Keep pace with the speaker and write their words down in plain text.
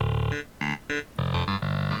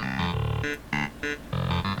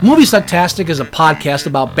Movie Sucktastic is a podcast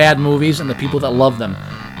about bad movies and the people that love them.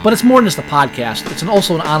 But it's more than just a podcast, it's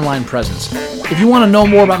also an online presence. If you want to know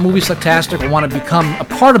more about Movie Sucktastic or want to become a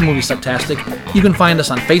part of Movie Sucktastic, you can find us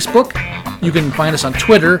on Facebook, you can find us on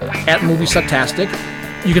Twitter at Movie Sucktastic,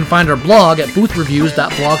 you can find our blog at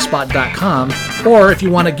boothreviews.blogspot.com, or if you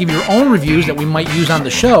want to give your own reviews that we might use on the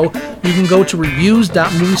show, you can go to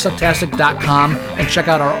reviews.moviesucktastic.com and check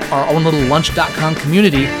out our own little lunch.com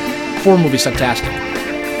community for Movie Sucktastic.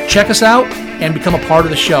 Check us out and become a part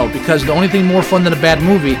of the show, because the only thing more fun than a bad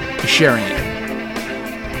movie is sharing it.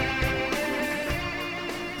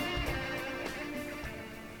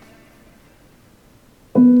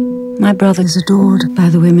 My brother is adored by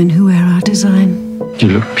the women who wear our design. You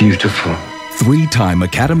look beautiful. Three-time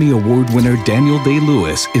Academy Award winner Daniel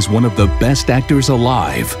Day-Lewis is one of the best actors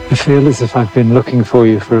alive. I feel as if I've been looking for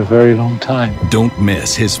you for a very long time. Don't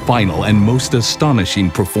miss his final and most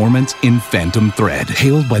astonishing performance in Phantom Thread,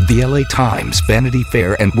 hailed by the LA Times, Vanity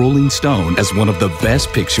Fair, and Rolling Stone as one of the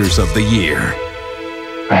best pictures of the year.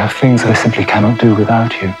 I have things I simply cannot do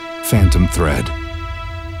without you. Phantom Thread.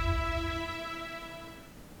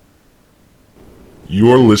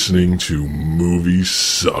 You're listening to Movie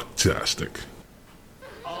Sucktastic.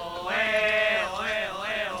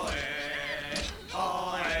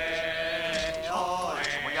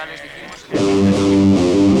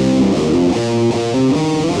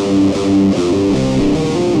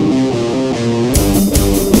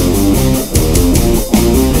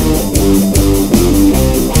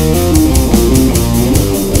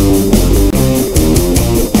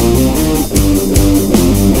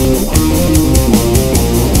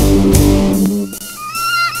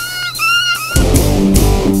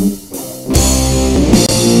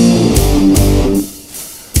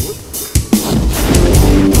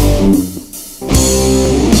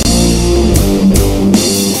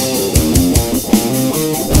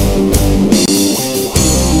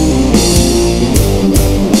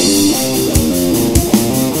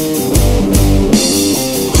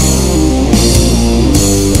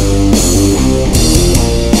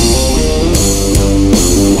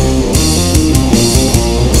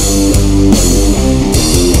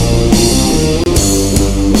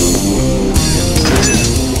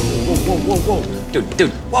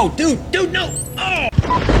 Dude, no!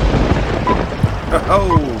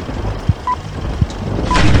 Oh!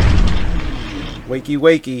 Wakey,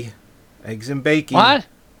 wakey. Eggs and bacon. What?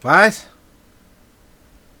 What?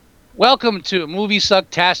 Welcome to Movie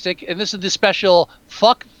Sucktastic, and this is the special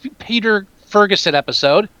Fuck Peter Ferguson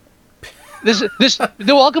episode.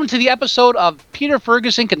 Welcome to the episode of Peter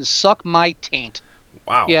Ferguson Can Suck My Taint.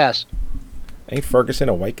 Wow. Yes. Ain't Ferguson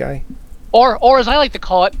a white guy? Or as I like to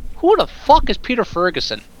call it, who the fuck is Peter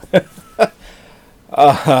Ferguson?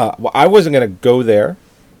 Well, I wasn't going to go there,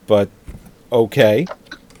 but okay.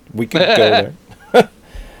 We could go there.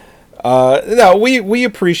 No, we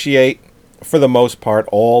appreciate, for the most part,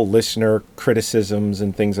 all listener criticisms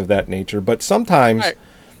and things of that nature. But sometimes,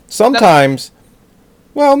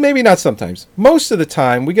 well, maybe not sometimes. Most of the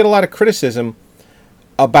time, we get a lot of criticism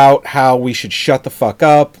about how we should shut the fuck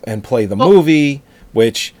up and play the movie,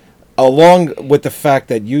 which, along with the fact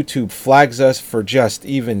that YouTube flags us for just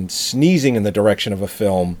even sneezing in the direction of a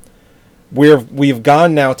film, we've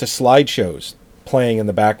gone now to slideshows playing in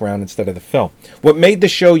the background instead of the film. What made the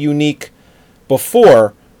show unique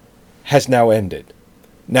before has now ended.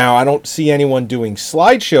 Now, I don't see anyone doing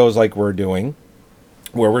slideshows like we're doing,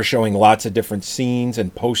 where we're showing lots of different scenes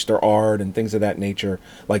and poster art and things of that nature,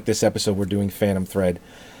 like this episode we're doing Phantom Thread.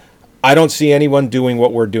 I don't see anyone doing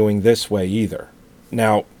what we're doing this way either.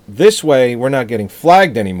 Now, this way, we're not getting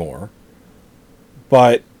flagged anymore,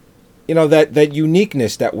 but, you know, that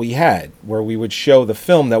uniqueness that we had, where we would show the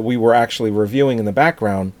film that we were actually reviewing in the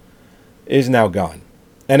background, is now gone.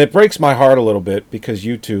 And it breaks my heart a little bit, because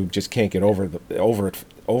YouTube just can't get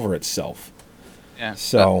over itself. Yeah.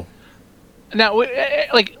 So... Now,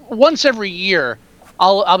 like, once every year,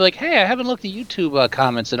 I'll be like, hey, I haven't looked at YouTube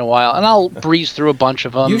comments in a while, and I'll breeze through a bunch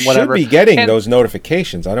of them. You whatever. should be getting those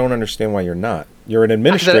notifications. I don't understand why you're not. You're an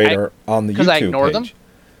administrator on the YouTube page. Because I ignore them?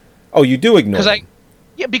 Oh, you do ignore them?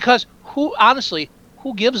 Yeah, because honestly,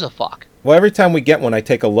 who gives a fuck? Well, every time we get one, I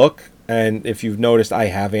take a look, and if you've noticed, I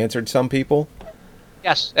have answered some people.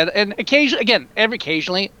 Yes, and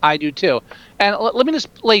occasionally, I do too. And let me just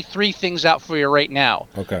lay three things out for you right now.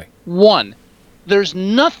 Okay. One, there's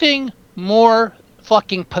nothing more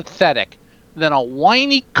fucking pathetic than a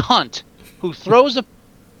whiny cunt who throws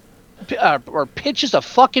or pitches a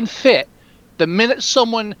fucking fit the minute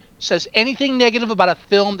someone says anything negative about a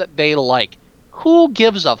film that they like. Who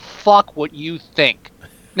gives a fuck what you think?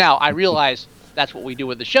 Now, I realize that's what we do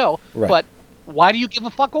with the show, Right. but why do you give a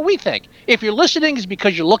fuck what we think? If you're listening, it's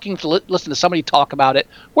because you're looking to listen to somebody talk about it.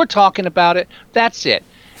 We're talking about it. That's it.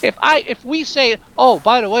 If we say, oh,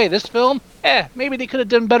 by the way, this film, maybe they could have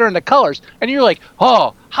done better in the colors, and you're like,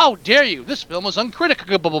 oh, how dare you? This film is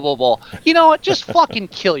uncritical. Blah, blah, blah, blah. You know what? Just fucking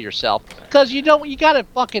kill yourself, because you gotta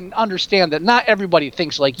fucking understand that not everybody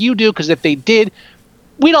thinks like you do. Because if they did,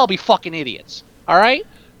 we'd all be fucking idiots. All right.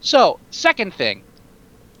 So, second thing,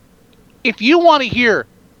 if you want to hear.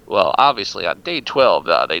 Well, obviously, on day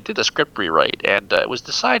 12, they did a script rewrite, and it was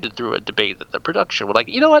decided through a debate that the production would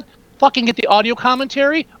You know what? Fucking get the audio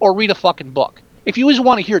commentary or read a fucking book. If you always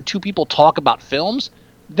want to hear two people talk about films,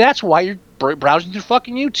 that's why you're browsing through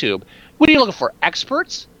fucking YouTube. What are you looking for?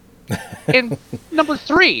 Experts? And number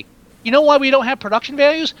 3, you know why we don't have production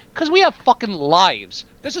values? Because we have fucking lives.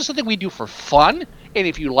 This is something we do for fun, and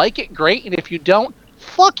if you like it, great, and if you don't,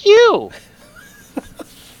 fuck you.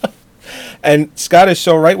 And Scott is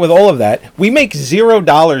so right with all of that. We make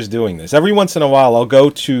 $0 doing this. Every once in a while, I'll go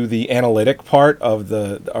to the analytic part of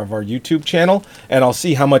our YouTube channel, and I'll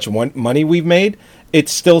see how much money we've made. It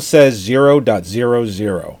still says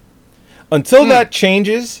 0.00. Until that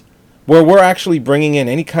changes, where we're actually bringing in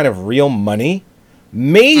any kind of real money,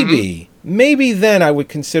 maybe then I would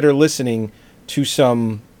consider listening to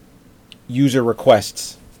some user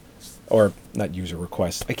requests. Or not user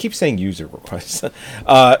requests. I keep saying user requests.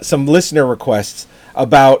 Some listener requests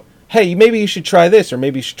about, hey, maybe you should try this or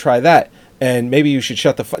maybe you should try that. And maybe you should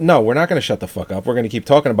shut the fuck... No, we're not going to shut the fuck up. We're going to keep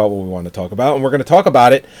talking about what we want to talk about. And we're going to talk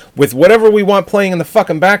about it with whatever we want playing in the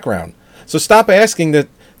fucking background. So stop asking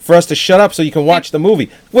for us to shut up so you can watch the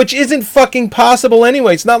movie. Which isn't fucking possible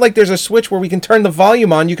anyway. It's not like there's a switch where we can turn the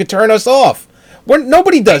volume on. You can turn us off.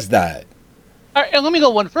 Nobody does that. All right, and let me go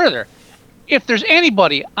one further. If there's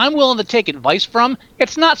anybody I'm willing to take advice from,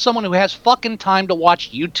 it's not someone who has fucking time to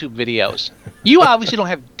watch YouTube videos. You obviously don't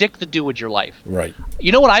have dick to do with your life. Right.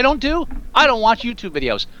 You know what I don't do? I don't watch YouTube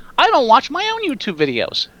videos. I don't watch my own YouTube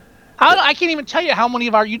videos. I can't even tell you how many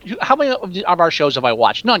of our shows have I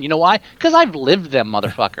watched. None. You know why? Because I've lived them,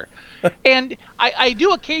 motherfucker. And I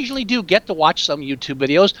do occasionally get to watch some YouTube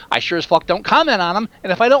videos. I sure as fuck don't comment on them.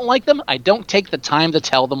 And if I don't like them, I don't take the time to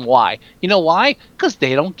tell them why. You know why? Because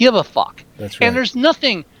they don't give a fuck. That's right. And there's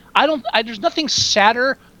nothing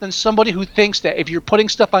sadder than somebody who thinks that if you're putting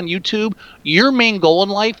stuff on YouTube, your main goal in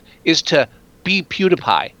life is to be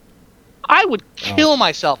PewDiePie. I would kill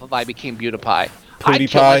myself if I became PewDiePie. I'd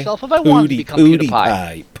kill myself if I wanted to become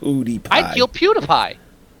PewDiePie. PewDiePie. I'd kill PewDiePie.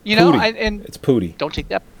 You know, and it's Pootie. Don't take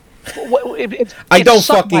that. I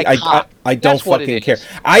don't fucking care.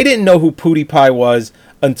 I didn't know who PewDiePie was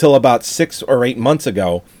until about 6 or 8 months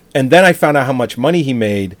ago, and then I found out how much money he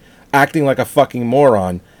made acting like a fucking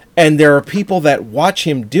moron. And there are people that watch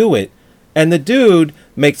him do it, and the dude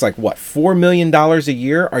makes like what, $4 million a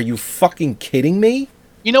year? Are you fucking kidding me?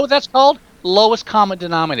 You know what that's called? Lowest common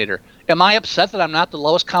denominator. Am I upset that I'm not the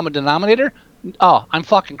lowest common denominator? Oh, I'm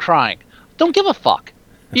fucking crying. Don't give a fuck.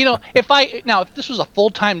 You know, if this was a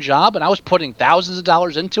full-time job and I was putting thousands of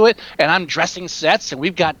dollars into it and I'm dressing sets and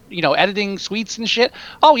we've got, editing suites and shit,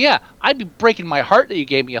 oh yeah, I'd be breaking my heart that you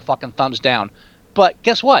gave me a fucking thumbs down. But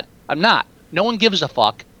guess what? I'm not. No one gives a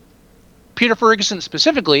fuck. Peter Ferguson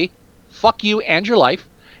specifically, fuck you and your life.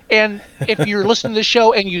 And if you're listening to this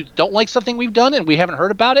show and you don't like something we've done and we haven't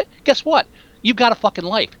heard about it, guess what? You've got a fucking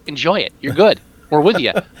life. Enjoy it. You're good. We're with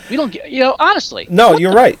you. We don't get, honestly. No,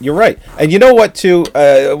 you're right. You're right. And you know what, too?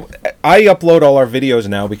 I upload all our videos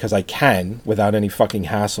now because I can without any fucking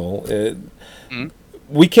hassle.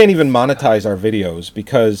 We can't even monetize our videos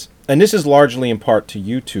because, and this is largely in part to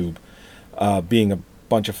YouTube being a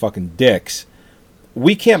bunch of fucking dicks.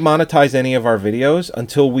 We can't monetize any of our videos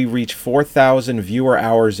until we reach 4,000 viewer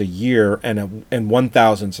hours a year and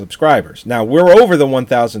 1,000 subscribers. Now, we're over the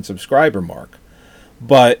 1,000 subscriber mark,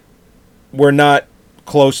 but we're not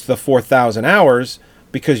close to the 4,000 hours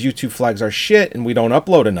because YouTube flags our shit and we don't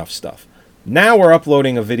upload enough stuff. Now we're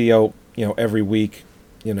uploading a video, every week,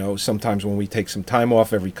 sometimes when we take some time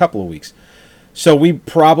off every couple of weeks. So we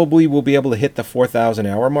probably will be able to hit the 4,000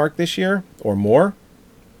 hour mark this year or more.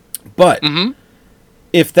 But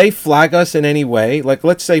if they flag us in any way, like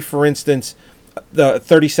let's say, for instance, the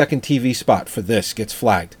 30-second TV spot for this gets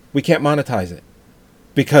flagged, we can't monetize it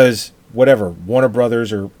because whatever, Warner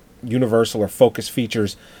Brothers or Universal or Focus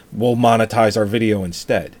Features will monetize our video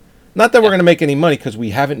instead. Not that we're going to make any money because we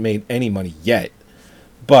haven't made any money yet,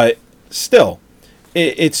 but still,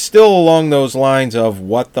 it's still along those lines of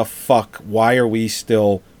what the fuck, why are we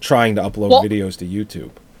still trying to upload videos to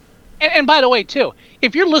YouTube? And by the way, too,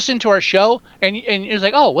 if you're listening to our show and you're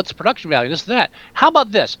like, oh, what's the production value, this and that, how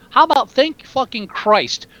about this? How about thank fucking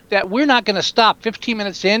Christ that we're not going to stop 15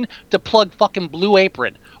 minutes in to plug fucking Blue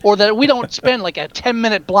Apron, or that we don't spend like a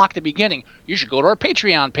 10-minute block at the beginning. You should go to our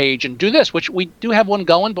Patreon page and do this, which we do have one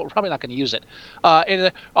going, but we're probably not going to use it.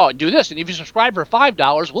 Do this, and if you subscribe for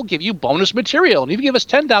 $5, we'll give you bonus material. And if you give us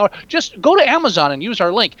 $10, just go to Amazon and use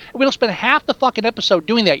our link. We don't spend half the fucking episode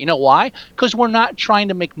doing that. You know why? Because we're not trying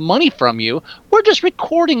to make money from you. We're just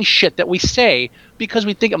recording shit that we say because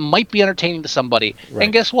we think it might be entertaining to somebody. Right.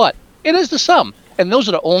 And guess what? It is to some. And those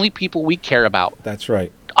are the only people we care about. That's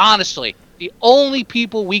right. Honestly, the only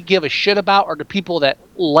people we give a shit about are the people that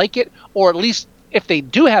like it, or at least if they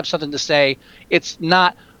do have something to say, it's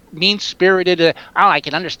not mean-spirited. I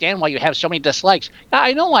can understand why you have so many dislikes.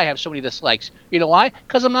 I know why I have so many dislikes. You know why?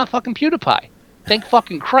 Because I'm not fucking PewDiePie. Thank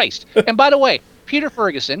fucking Christ. And by the way, Peter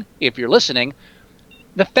Ferguson, if you're listening,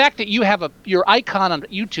 the fact that you have your icon on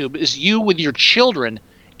YouTube is you with your children,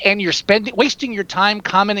 and you're wasting your time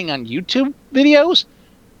commenting on YouTube videos,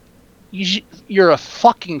 you're a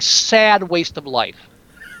fucking sad waste of life.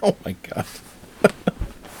 Oh my God.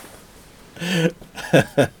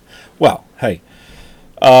 Well, hey.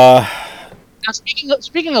 Now,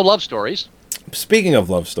 speaking of love stories. Speaking of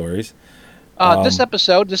love stories. This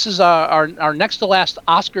episode, this is our next to last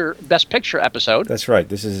Oscar Best Picture episode. That's right.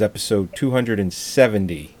 This is episode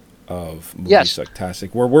 270 of Movie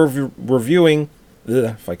Sucktastic, where we're reviewing,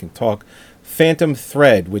 if I can talk, Phantom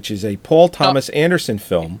Thread, which is a Paul Thomas Anderson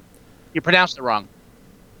film. You pronounced it wrong.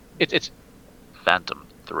 It's Phantom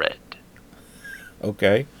Thread.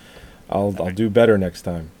 Okay. I'll do better next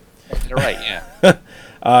time. You're right, yeah.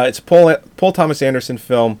 It's Paul Thomas Anderson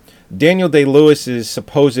film, Daniel Day-Lewis's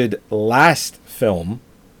supposed last film,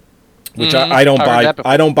 which I don't buy.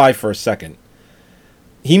 I don't buy for a second.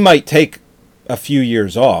 He might take a few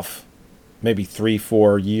years off, maybe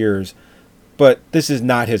 3-4 years, but this is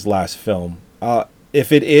not his last film.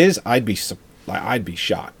 If it is, I'd be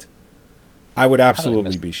shocked. I would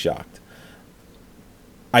absolutely be shocked.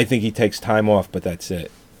 I think he takes time off, but that's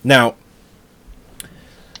it. Now,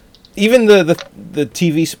 even the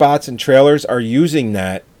TV spots and trailers are using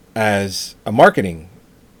that as a marketing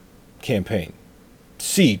campaign.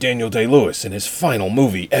 See Daniel Day-Lewis in his final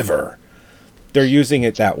movie ever. They're using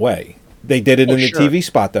it that way. They did it in the TV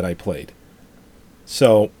spot that I played.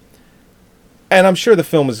 So, and I'm sure the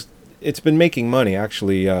film it's been making money,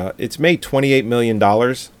 actually. It's made $28 million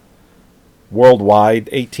worldwide,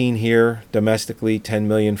 18 here, domestically, 10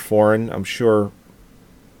 million foreign. I'm sure.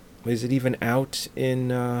 Is it even out in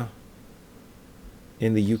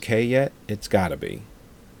the UK yet? It's got to be.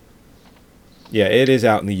 Yeah, it is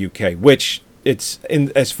out in the UK, which it's in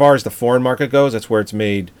as far as the foreign market goes, that's where it's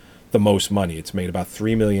made the most money. It's made about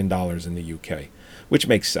 $3 million in the UK, which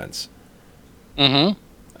makes sense.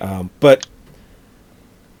 Mm-hmm. But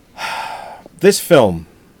this film,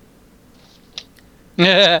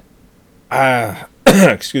 excuse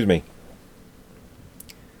me.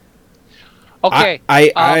 Okay.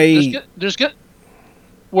 There's good.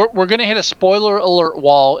 We're going to hit a spoiler alert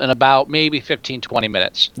wall in about maybe 15-20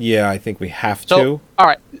 minutes. Yeah, I think we have to. All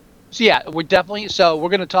right. So yeah, we're definitely. So we're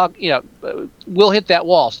going to talk. We'll hit that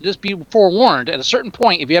wall. So just be forewarned. At a certain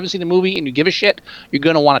point, if you haven't seen the movie and you give a shit, you're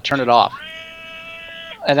going to want to turn it off.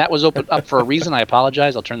 And that was opened up for a reason. I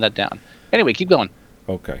apologize. I'll turn that down. Anyway, keep going.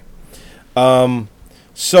 Okay.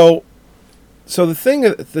 So the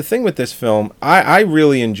thing with this film, I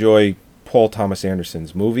really enjoy Paul Thomas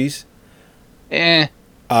Anderson's movies.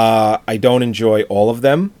 I don't enjoy all of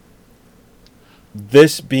them.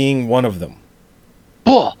 This being one of them.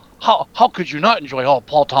 How could you not enjoy all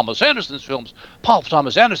Paul Thomas Anderson's films? Paul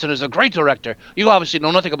Thomas Anderson is a great director. You obviously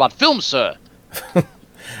know nothing about film, sir.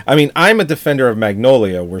 I mean, I'm a defender of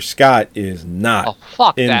Magnolia, where Scott is not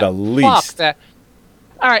the least. Fuck that.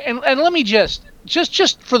 All right, and let me just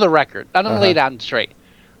for the record, I'm going to lay it out straight.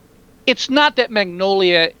 It's not that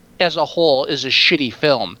Magnolia as a whole is a shitty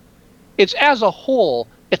film. It's as a whole,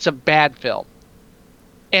 it's a bad film.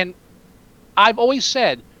 And I've always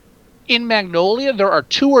said, in Magnolia, there are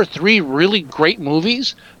 2 or 3 really great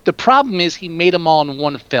movies. The problem is he made them all in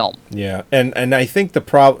one film. Yeah, and I think the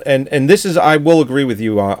problem, and this is, I will agree with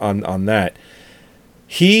you on that.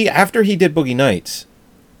 After he did Boogie Nights,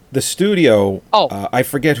 the studio, I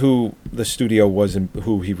forget who the studio was and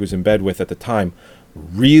who he was in bed with at the time,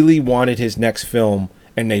 really wanted his next film,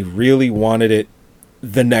 and they really wanted it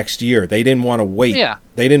the next year. They didn't want to wait. Yeah.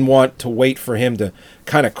 They didn't want to wait for him to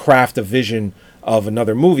kind of craft a vision of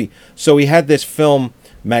another movie. So he had this film,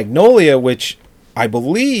 Magnolia, which I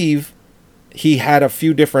believe he had a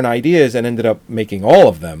few different ideas and ended up making all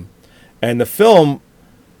of them. And the film,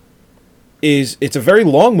 it's a very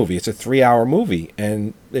long movie. It's a 3-hour movie,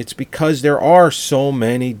 and it's because there are so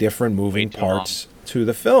many different moving parts to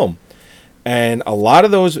the film. And a lot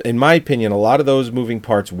of those, in my opinion, a lot of those moving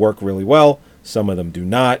parts work really well. Some of them do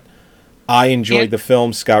not. I enjoyed the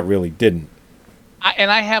film. Scott really didn't.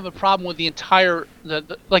 I have a problem with the entire,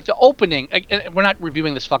 the opening. We're not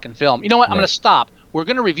reviewing this fucking film. You know what? I'm going to stop. We're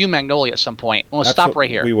going to review Magnolia at some point. I'm going to stop right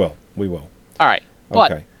here. We will. All right.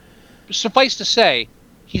 But Okay. suffice to say,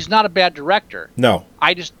 he's not a bad director. No.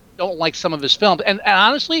 I just don't like some of his films. And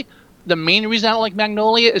honestly, the main reason I don't like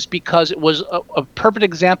Magnolia is because it was a perfect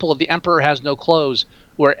example of The Emperor Has No Clothes,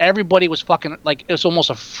 where everybody was fucking, like, it was almost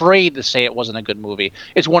afraid to say it wasn't a good movie.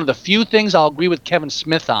 It's one of the few things I'll agree with Kevin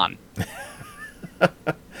Smith on.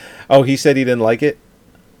 Oh, he said he didn't like it?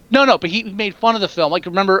 No, but he made fun of the film. Like,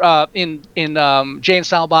 remember in Jay and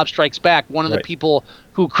Silent Bob Strikes Back, one of the people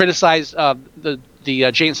who criticized the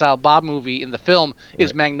Jay and Silent Bob movie in the film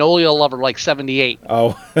is Magnolia Lover, like 78.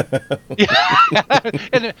 Oh.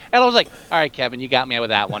 and I was like, all right, Kevin, you got me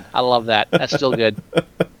with that one. I love that. That's still good.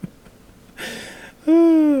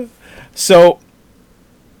 So,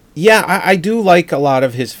 yeah, I do like a lot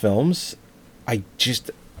of his films. I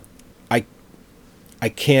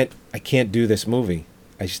can't do this movie.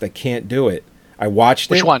 I can't do it. I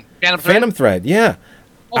watched it. Which one? Phantom Thread. Yeah.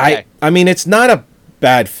 Okay. I mean, it's not a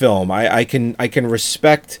bad film. I can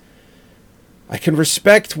respect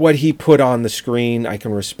what he put on the screen. I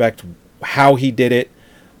can respect how he did it,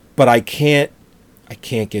 but I can't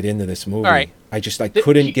get into this movie. All right. I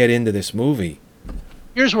couldn't get into this movie.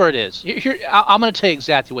 Here's where it is. I'm going to tell you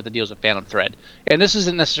exactly what the deal is with Phantom Thread. And this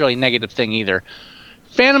isn't necessarily a negative thing either.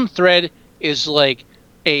 Phantom Thread is like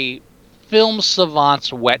a film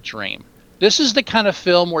savant's wet dream. This is the kind of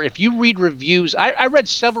film where if you read reviews, I read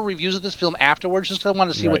several reviews of this film afterwards just because I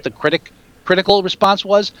wanted to see what the critical response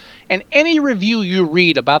was. And any review you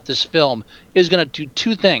read about this film is going to do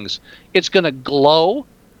two things. It's going to glow,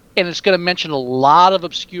 and it's going to mention a lot of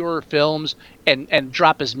obscure films and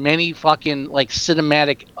drop as many fucking like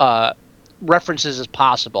cinematic references as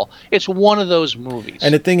possible. It's one of those movies.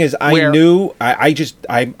 And the thing is,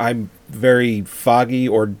 I'm very foggy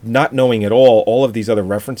or not knowing at all of these other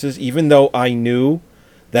references, even though I knew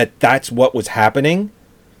that that's what was happening,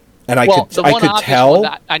 and I could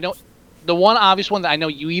tell. I know the one obvious one that I know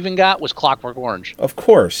you even got was Clockwork Orange. Of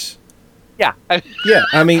course. Yeah. Yeah.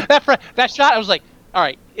 I mean that shot. I was like, all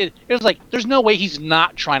right. It was like, there's no way he's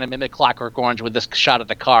not trying to mimic Clockwork Orange with this shot of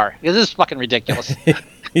the car. This is fucking ridiculous.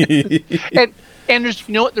 and there's,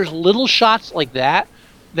 you know what? There's little shots like that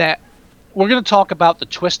we're going to talk about the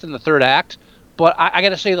twist in the third act, but I got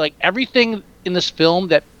to say, like, everything in this film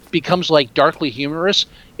that becomes like darkly humorous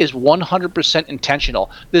is 100% intentional.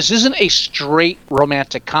 This isn't a straight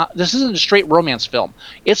this isn't a straight romance film.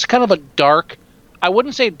 It's kind of a dark, I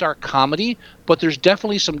wouldn't say dark comedy, but there's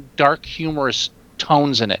definitely some dark humorous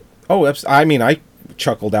tones in it. Oh, I mean, I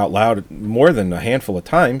chuckled out loud more than a handful of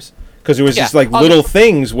times because it was just like little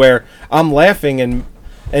things where I'm laughing and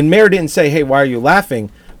Mare didn't say, "Hey, why are you laughing?"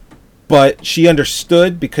 But she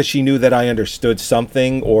understood because she knew that I understood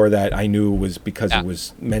something, or that I knew it was because it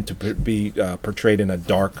was meant to be portrayed in a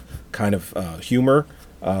dark kind of humor,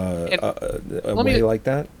 like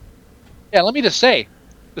that. Yeah, let me just say,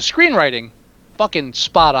 the screenwriting, fucking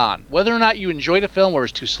spot on. Whether or not you enjoy the film or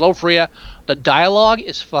it's too slow for you, the dialogue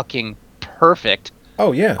is fucking perfect.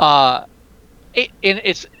 Oh yeah. I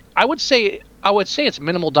would say it's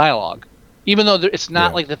minimal dialogue. Even though it's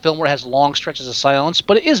not like the film where it has long stretches of silence,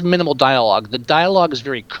 but it is minimal dialogue. The dialogue is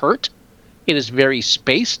very curt. It is very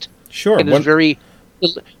spaced. Sure. It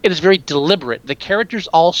is very deliberate. The characters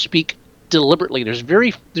all speak deliberately. There's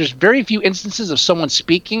very few instances of someone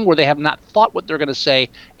speaking where they have not thought what they're going to say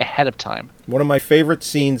ahead of time. One of my favorite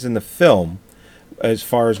scenes in the film, as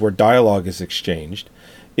far as where dialogue is exchanged,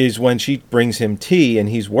 is when she brings him tea and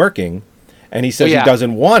he's working, and he says he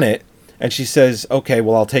doesn't want it. And she says, "Okay,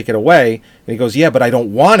 well, I'll take it away." And he goes, "Yeah, but I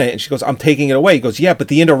don't want it." And she goes, "I'm taking it away." He goes, "Yeah, but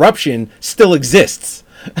the interruption still exists."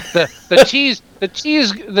 The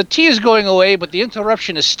tea is going away, but the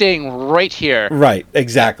interruption is staying right here. Right.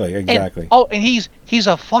 Exactly. And he's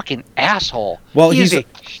a fucking asshole. Well, he's a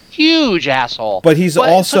huge asshole. But he's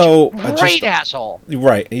also a great asshole.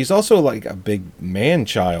 Right. He's also like a big man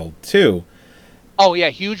child too. Oh yeah,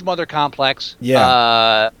 huge mother complex.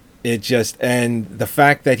 Yeah. It just, and the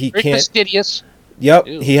fact that he very can't. Fastidious. Yep,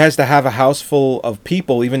 he has to have a house full of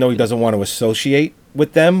people, even though he doesn't want to associate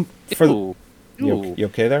with them. You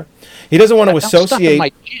okay there? He doesn't want to associate.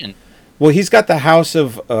 My chin. Well, he's got the house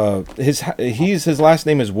of his last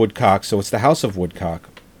name is Woodcock, so it's the House of Woodcock,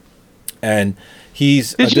 and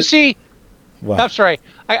he's. Did you see? What? I'm sorry.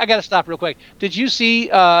 I got to stop real quick. Did you see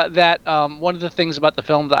that one of the things about the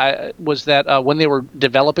film was that when they were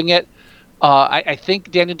developing it, I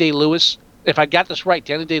think Daniel Day-Lewis, if I got this right,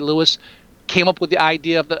 Daniel Day-Lewis came up with the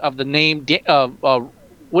idea of the name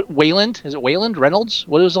Wayland. Is it Wayland Reynolds?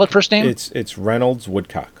 What was the first name? It's Reynolds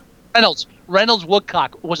Woodcock. Reynolds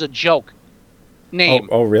Woodcock was a joke name.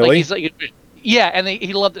 Oh, really? Yeah, and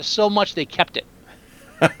he loved it so much they kept it.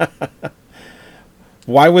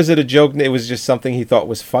 Why was it a joke? It was just something he thought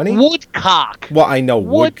was funny? Woodcock. Well, I know.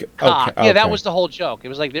 Woodcock. Okay. Yeah, that was the whole joke. It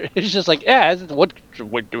was like, it's just like, yeah, it's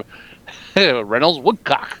Reynolds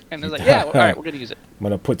Woodcock. And it's like, yeah, all right, we're going to use it. I'm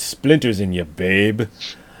going to put splinters in you, babe.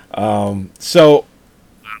 So,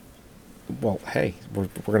 well, hey, we're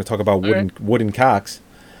going to talk about wooden cocks.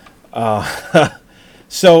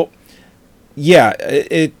 So, yeah,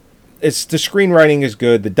 it's the screenwriting is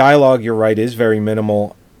good. The dialogue, you're right, is very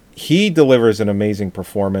minimal. He delivers an amazing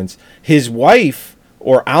performance. His wife,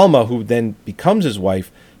 or Alma, who then becomes his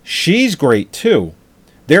wife, she's great too.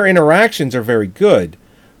 Their interactions are very good,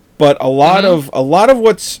 but a lot of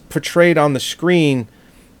what's portrayed on the screen,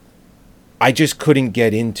 I just couldn't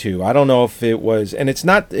get into. I don't know if it was, and it's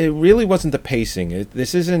not. It really wasn't the pacing.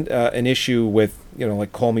 This isn't an issue with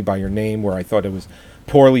like Call Me by Your Name, where I thought it was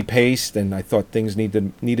poorly paced and I thought things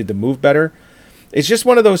needed to move better. It's just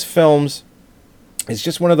one of those films. It's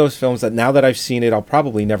just one of those films that now that I've seen it, I'll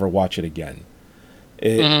probably never watch it again.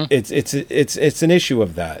 It's an issue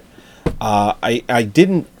of that. I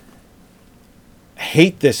didn't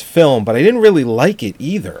hate this film, but I didn't really like it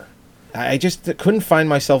either. I just couldn't find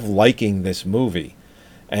myself liking this movie.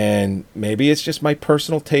 And maybe it's just my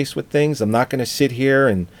personal taste with things. I'm not going to sit here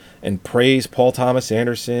and praise Paul Thomas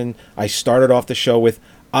Anderson. I started off the show with,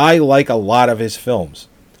 I like a lot of his films.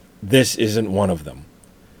 This isn't one of them.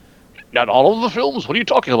 Not all of the films? What are you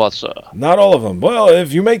talking about, sir? Not all of them. Well,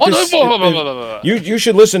 if you make this... you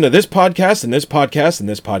should listen to this podcast and this podcast and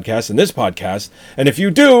this podcast and this podcast. And if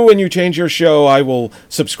you do and you change your show, I will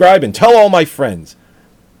subscribe and tell all my friends.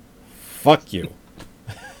 Fuck you.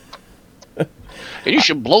 You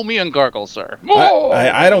should blow me and gargle, sir.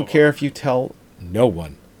 I don't care if you tell no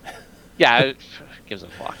one. Yeah, it gives a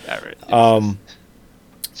fuck.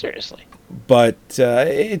 Seriously. But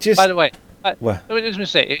it just... By the way... What? I was going to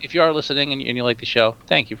say, if you are listening and you like the show,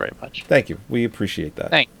 thank you very much. Thank you. We appreciate that.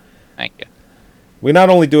 Thank you. We not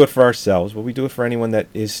only do it for ourselves, but we do it for anyone that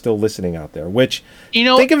is still listening out there. Which,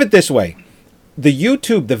 think of it this way. The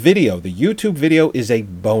YouTube video is a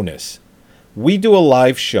bonus. We do a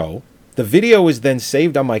live show. The video is then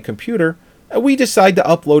saved on my computer, and we decide to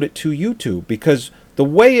upload it to YouTube. Because the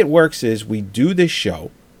way it works is we do this show,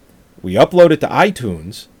 we upload it to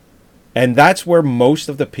iTunes, and that's where most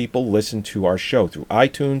of the people listen to our show, through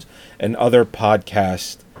iTunes and other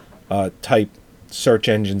podcast type search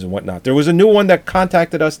engines and whatnot. There was a new one that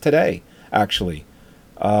contacted us today, actually.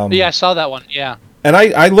 Yeah, I saw that one, yeah. And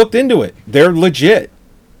I looked into it. They're legit.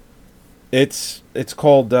 It's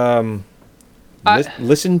called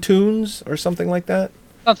Listen Tunes or something like that.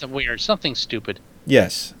 Something weird, something stupid.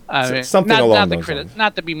 Yes, I something mean, along those lines.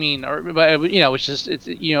 Not to be mean, but it's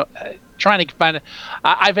trying to find.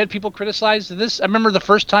 I've had people criticize this. I remember the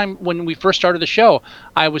first time when we first started the show,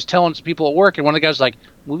 I was telling some people at work, and one of the guys was like,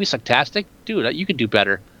 "Movie sucktastic, dude, you could do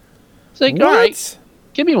better." It's like, all right,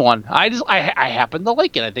 give me one. I happen to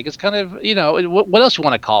like it. I think it's kind of what else you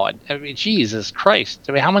want to call it? I mean, Jesus Christ!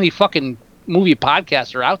 I mean, how many fucking movie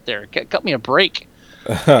podcasts are out there? Cut me a break.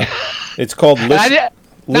 It's called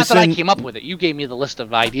Not that I came up with it. You gave me the list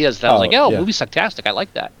of ideas that I was like, Movie Sucktastic. I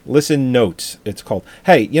like that. Listen Notes, it's called.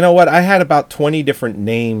 Hey, you know what? I had about 20 different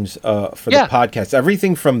names for the podcast.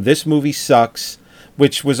 Everything from This Movie Sucks,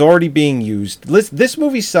 which was already being used. This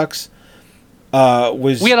Movie Sucks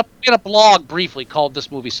was... We had a blog briefly called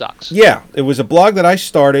This Movie Sucks. Yeah, it was a blog that I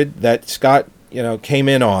started that Scott, came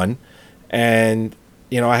in on. And...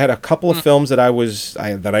 I had a couple of films that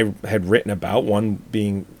I had written about. One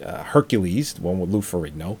being Hercules, the one with Lou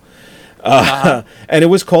Ferrigno, and it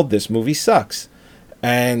was called This Movie Sucks.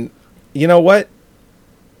 And you know what?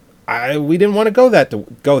 We didn't want to go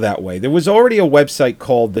that way. There was already a website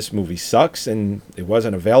called This Movie Sucks, and it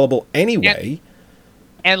wasn't available anyway.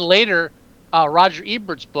 And later, Roger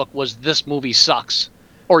Ebert's book was This Movie Sucks,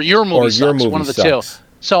 or Your Movie Sucks, one of the two.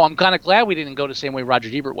 So I'm kind of glad we didn't go the same way Roger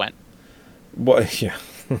Ebert went. Well, yeah.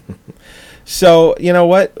 So, you know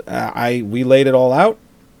what? We laid it all out.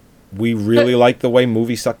 We really liked the way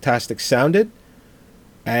Movie Sucktastic sounded.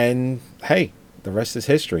 And, hey, the rest is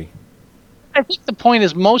history. I think the point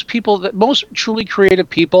is most truly creative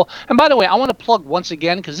people, and by the way, I want to plug once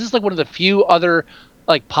again, because this is like one of the few other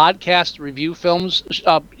like podcast review films,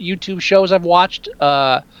 YouTube shows I've watched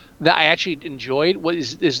that I actually enjoyed. What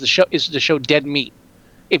is the show Dead Meat?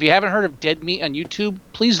 If you haven't heard of Dead Meat on YouTube,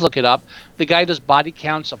 please look it up. The guy does body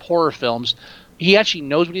counts of horror films. He actually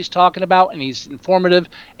knows what he's talking about, and he's informative.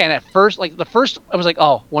 And at first, I was like,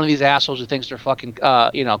 oh, one of these assholes who thinks they're fucking,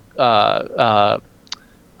 Ryan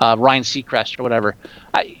Seacrest or whatever.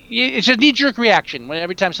 It's a knee-jerk reaction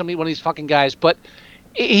every time one of these fucking guys. But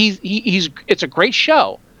it's a great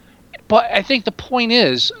show. But I think the point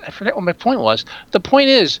is, I forget what my point was. The point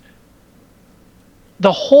is,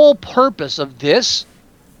 the whole purpose of this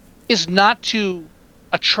is not to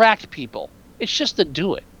attract people. It's just to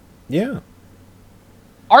do it. Yeah.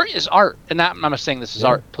 Art is art, and I'm not saying this is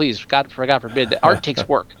art. Please, God forbid that art takes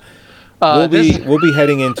work. We'll be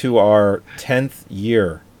heading into our 10th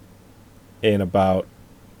year in about,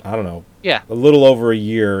 I don't know. Yeah. A little over a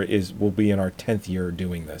year we'll be in our 10th year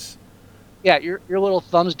doing this. Yeah, your little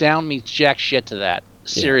thumbs down means jack shit to that.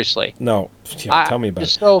 Seriously. Yeah. No. Yeah, tell me about it.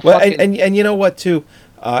 So well, fucking... and you know what too?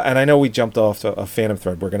 And I know we jumped off to a Phantom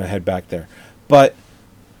Thread. We're going to head back there. But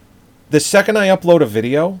the second I upload a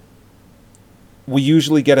video, we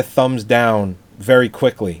usually get a thumbs down very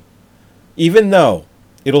quickly. Even though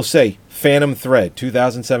it'll say Phantom Thread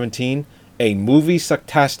 2017, a movie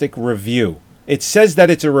sucktastic review. It says that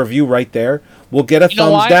it's a review right there. We'll get a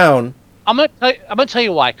thumbs down. I'm gonna tell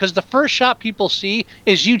you why. Because the first shot people see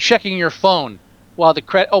is you checking your phone while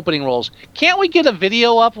the opening rolls. Can't we get a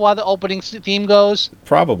video up while the opening theme goes?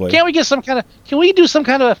 Probably. Can't we get some kind of? Can we do some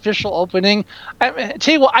kind of official opening?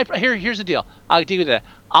 Tell you what. Here's the deal. I'll do that.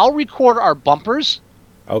 I'll record our bumpers.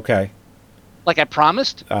 Okay. Like I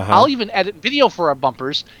promised. Uh-huh. I'll even edit video for our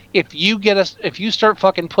bumpers if you start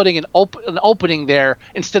fucking putting an opening there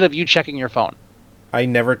instead of you checking your phone. I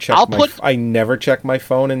never check I never check my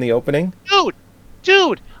phone in the opening.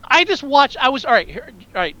 Dude, I just watched. I was all right.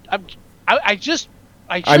 I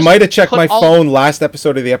might have checked my phone last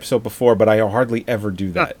episode of the episode before, but I hardly ever do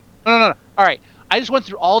that. No. All right. I just went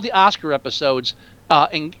through all the Oscar episodes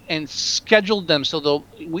and scheduled them so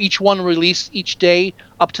each one release each day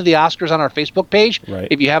up to the Oscars on our Facebook page. Right.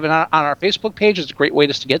 If you have it on our Facebook page, it's a great way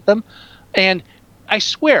to get them. And I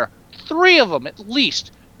swear, 3 of them at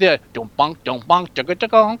least. The don't bonk,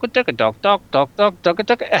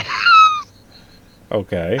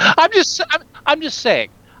 Okay. I'm just saying.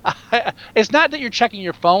 It's not that you're checking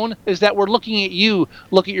your phone. Is that we're looking at you,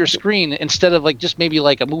 look at your screen instead of just maybe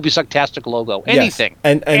like a Movie Sucktastic logo. Anything.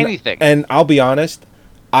 Yes. Anything. And I'll be honest,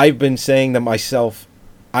 I've been saying that myself.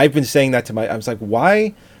 I've been saying that to I was like,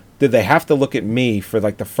 why did they have to look at me for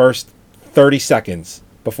like the first 30 seconds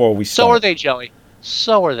before we start? So are they, Joey.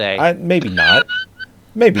 So are they. Maybe not.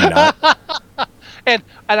 Maybe not. and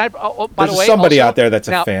by There's the way, somebody also, out there that's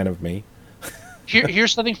a fan of me.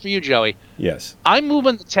 Here's something for you, Joey. Yes. I'm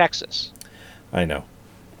moving to Texas. I know.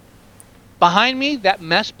 Behind me, that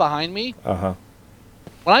mess behind me. Uh-huh.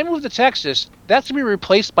 When I move to Texas, that's going to be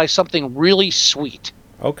replaced by something really sweet.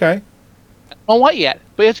 Okay. I don't know what yet,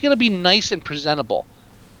 but it's going to be nice and presentable.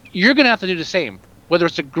 You're going to have to do the same. Whether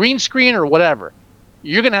it's a green screen or whatever,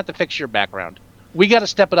 you're going to have to fix your background. We got to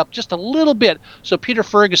step it up just a little bit so Peter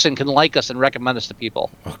Ferguson can like us and recommend us to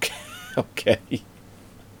people. Okay. Okay.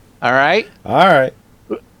 All right? All right.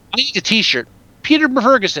 I need a T-shirt. Peter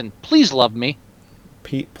Ferguson, please love me.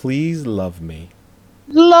 Please love me.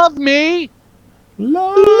 Love me.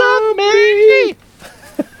 Love me.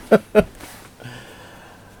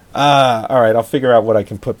 All right. I'll figure out what I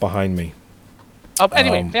can put behind me.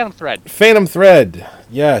 Anyway, Phantom Thread. Phantom Thread.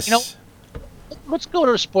 Yes. Let's go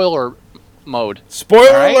to spoiler mode.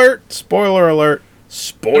 Spoiler alert! Spoiler alert!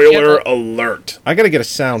 Spoiler alert! I gotta get a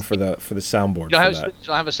sound for the soundboard. You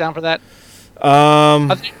don't have a sound for that?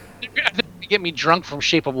 I think you get me drunk from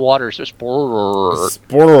Shape of Water. So spoiler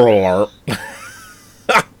alert.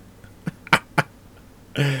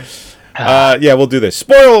 Yeah, we'll do this.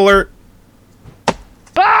 Spoiler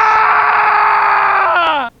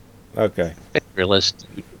alert! Okay. Realistic.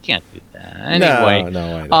 You can't do that. Anyway,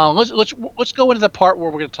 no, I know. Let's go into the part where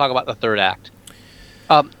we're going to talk about the third act.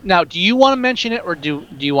 Now, do you want to mention it, or do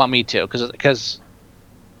you want me to? Because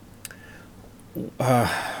I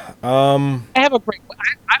have a great.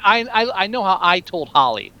 I know how I told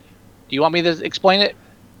Holly. Do you want me to explain it?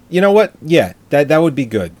 You know what? Yeah, that would be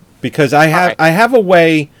good because I have a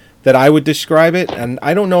way that I would describe it, and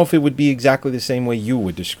I don't know if it would be exactly the same way you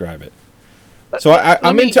would describe it. So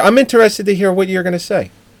I'm interested to hear what you're going to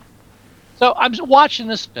say. So I'm watching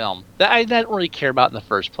this film that I didn't really care about in the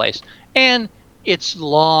first place, and it's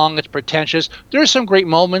long, it's pretentious. There's some great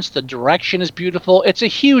moments. The direction is beautiful. It's a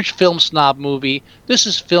huge film snob movie. This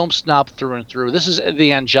is film snob through and through. This is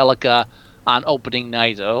the Angelica on opening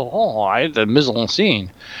night. I had the mise en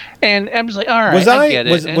scene, and I was like, all right, Was I get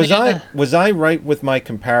it. was I right with my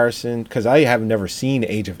comparison? Because I have never seen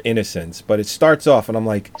Age of Innocence, but it starts off and I'm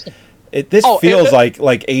like, this feels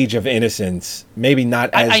like Age of Innocence. Maybe not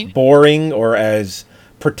as boring or as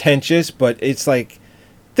pretentious, but it's like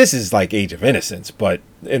this is like Age of Innocence, but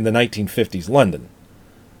in the 1950s London.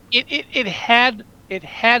 It had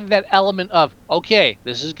that element of, okay,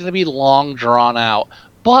 this is going to be long drawn out,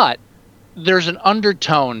 but there's an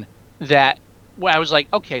undertone that I was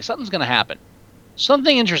like, okay, something's going to happen.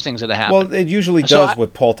 Something interesting is going to happen. Well, it usually does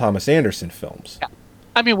with Paul Thomas Anderson films. Yeah.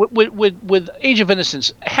 I mean, with Age of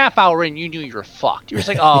Innocence, half hour in, you knew you were fucked. You were just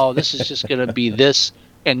like, oh, this is just going to be this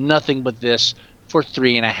and nothing but this for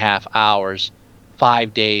 3.5 hours,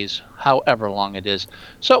 5 days, however long it is.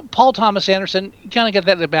 So Paul Thomas Anderson, you kind of get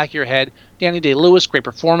that in the back of your head. Danny Day-Lewis, great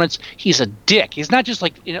performance. He's a dick. He's not just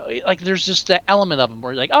like, like there's just that element of him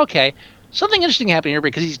where you're like, okay, something interesting happening here,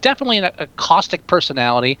 because he's definitely a caustic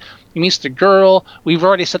personality. He meets the girl. We've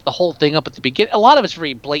already set the whole thing up at the beginning. A lot of it's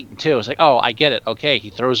very blatant too. It's like, oh, I get it. Okay, he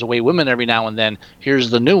throws away women every now and then.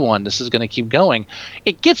 Here's the new one. This is going to keep going.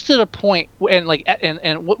 It gets to the point, and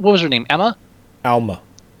what was her name? Emma? Alma.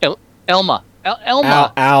 Elma.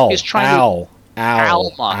 Elma is trying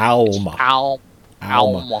Alma.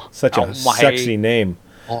 Such a sexy name.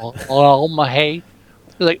 Alma, hey.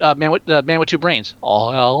 Like man with two brains.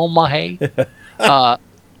 Alma, hey.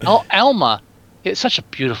 Alma, it's such a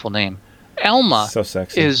beautiful name. Alma so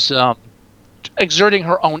sexy. Is exerting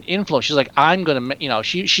her own influence. She's like, I'm gonna,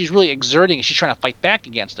 she's really exerting. She's trying to fight back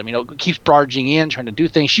against him. Keeps barging in, trying to do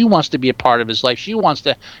things. She wants to be a part of his life. She wants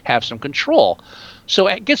to have some control. So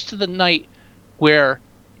it gets to the night where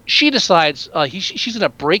she decides she's going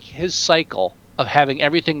to break his cycle of having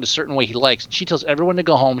everything the certain way he likes. She tells everyone to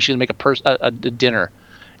go home. She's going to make a dinner.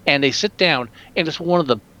 And they sit down, and it's one of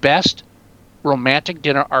the best romantic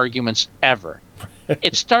dinner arguments ever.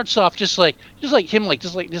 It starts off just like him,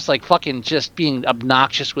 fucking just being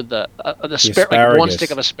obnoxious with the like one stick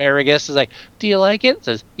of asparagus. Is like, do you like it?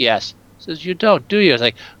 Says yes. Says, you don't, do you? I was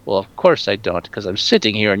like, well, of course I don't, because I'm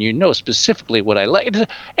sitting here and you know specifically what I like.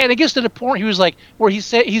 And it gets to the point he was like, where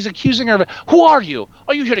he's accusing her of, who are you?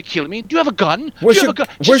 Are you here to kill me? Do you have a gun? Where's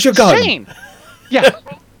your gun? Yeah.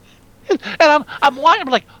 And I'm watching, I'm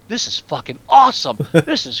like, this is fucking awesome.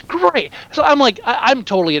 This is great. So I'm like, I'm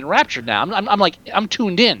totally enraptured now. I'm like, I'm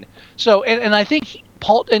tuned in. So, and I think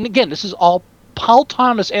Paul, and again, this is all Paul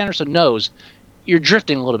Thomas Anderson knows. You're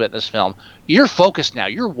drifting a little bit in this film. You're focused now.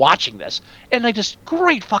 You're watching this. And like this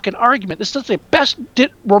great fucking argument. This is the best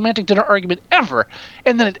romantic dinner argument ever.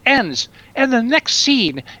 And then it ends. And the next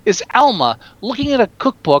scene is Alma looking at a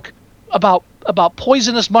cookbook about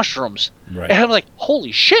poisonous mushrooms. Right. And I'm like,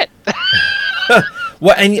 holy shit.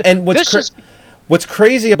 Well, and what's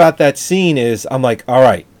crazy about that scene is I'm like, all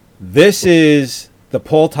right, this is the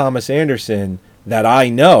Paul Thomas Anderson that I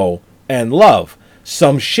know and love.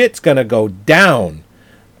 Some shit's gonna go down,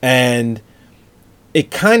 and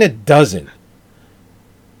it kind of doesn't.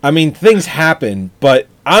 I mean, things happen, but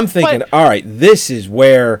I'm thinking, all right, this is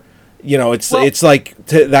where, it's like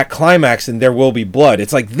to that climax, and there will be blood.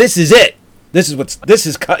 It's like, this is it.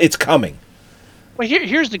 It's coming. Well,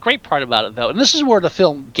 here's the great part about it, though, and this is where the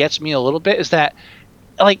film gets me a little bit, is that,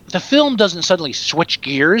 like, the film doesn't suddenly switch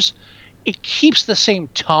gears. It keeps the same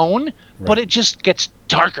tone, but it just gets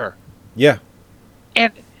darker. Yeah.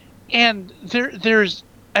 And there's,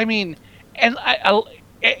 I mean, and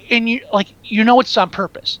you like, it's on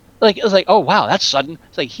purpose. Like, it's like, oh wow, that's sudden.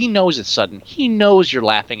 It's like, he knows it's sudden. He knows you're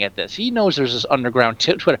laughing at this. He knows there's this underground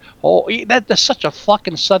Twitter. Oh, that's such a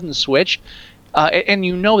fucking sudden switch,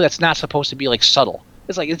 and that's not supposed to be like subtle.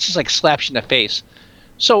 It's like, it's just like slaps you in the face.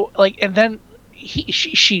 So like, and then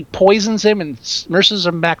she poisons him and nurses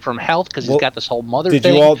him back from health because he's got this whole mother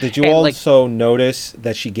thing. Did you also notice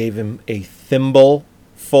that she gave him a thimble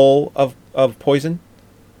full of poison?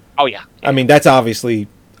 Oh yeah. I mean, that's obviously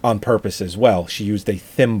on purpose as well. She used a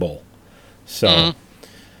thimble. So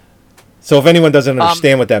so if anyone doesn't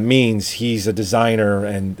understand what that means, he's a designer,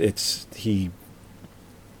 and he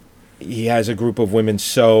has a group of women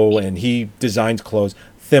sew, and he designs clothes.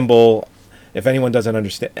 Thimble. If anyone doesn't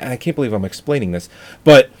understand, I can't believe I'm explaining this,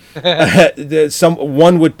 but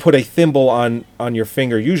one would put a thimble on your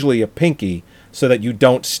finger, usually a pinky, so that you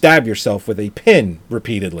don't stab yourself with a pin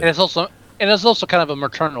repeatedly. And it's also kind of a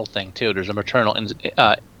maternal thing too. There's a maternal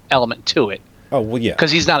element to it. Oh well, yeah.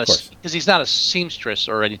 Because he's not a seamstress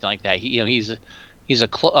or anything like that. He's a what do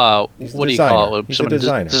you call it? He's a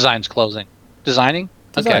designer. Designs clothing. Designing.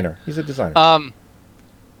 Designer. Okay. He's a designer.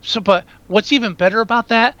 But what's even better about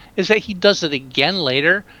that is that he does it again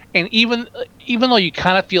later, and even though you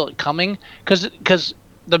kind of feel it coming, because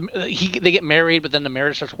they get married, but then the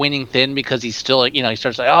marriage starts waning thin because he's still like, he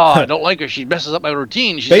starts like, oh, I don't like her, she messes up my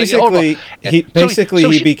routine. She's basically,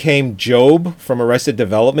 like, he became Job from Arrested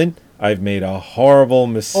Development. I've made a horrible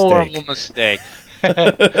mistake.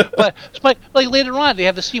 but like later on, they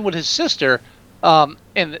have the scene with his sister.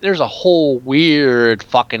 And there's a whole weird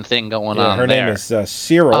fucking thing going on. Her name is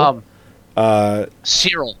Cyril.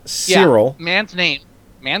 Cyril. Cyril. Yeah, man's name.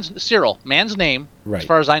 Cyril. Man's name. Right. As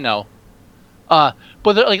far as I know.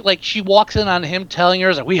 But like she walks in on him telling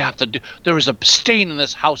her, like, we have to do. There was a stain in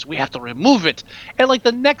this house. We have to remove it. And like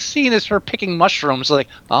the next scene is her picking mushrooms. Like,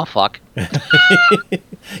 oh fuck.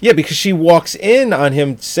 Yeah, because she walks in on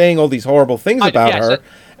him saying all these horrible things about her,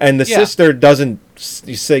 and the sister doesn't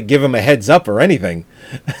give him a heads up or anything.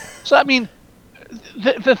 So I mean,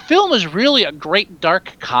 the film is really a great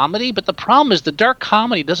dark comedy, but the problem is the dark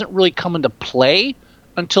comedy doesn't really come into play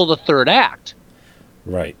until the third act.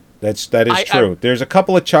 Right. That is true. There's a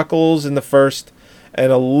couple of chuckles in the first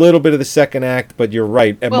and a little bit of the second act, but you're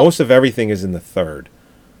right. And most of everything is in the third.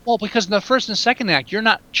 Well, because in the first and second act, you're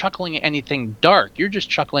not chuckling at anything dark. You're just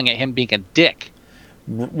chuckling at him being a dick.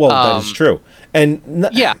 Well, that is true. And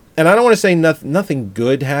and I don't want to say nothing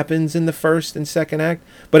good happens in the first and second act,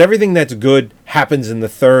 but everything that's good happens in the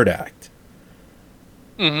third act.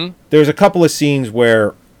 Mm-hmm. There's a couple of scenes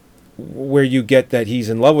where you get that he's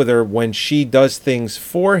in love with her when she does things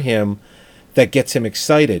for him that gets him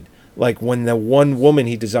excited. Like when the one woman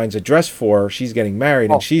he designs a dress for, she's getting married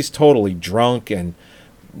and she's totally drunk and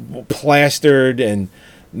plastered and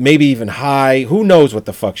maybe even high. Who knows what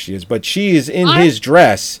the fuck she is, but she is in his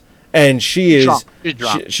dress and she's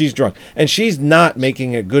drunk. And she's not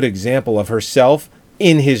making a good example of herself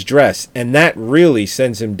in his dress. And that really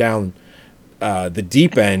sends him down the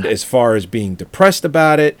deep end as far as being depressed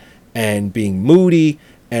about it and being moody.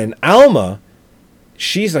 And Alma,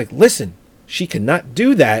 she's like, listen, she cannot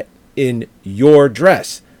do that in your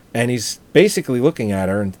dress. And he's basically looking at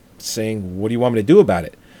her and saying, what do you want me to do about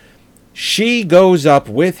it? She goes up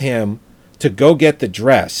with him to go get the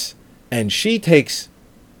dress, and she takes...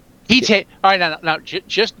 All right, now,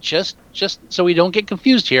 just so we don't get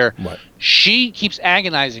confused here. What? She keeps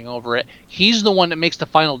agonizing over it. He's the one that makes the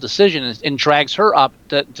final decision and drags her up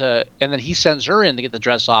and then he sends her in to get the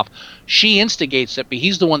dress off. She instigates it, but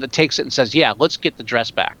he's the one that takes it and says, "Yeah, let's get the dress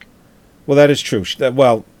back." Well, that is true.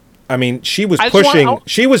 Well, I mean, she was pushing.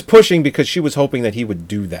 She was pushing because she was hoping that he would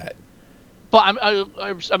do that. But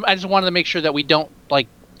I just wanted to make sure that we don't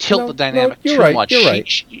tilt the dynamic too much. You're right.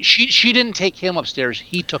 She didn't take him upstairs.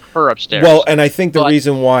 He took her upstairs. Well, and I think the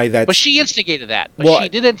reason why that... But she instigated that. She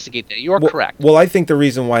did instigate that. You're correct. Well, I think the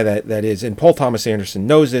reason why that is, and Paul Thomas Anderson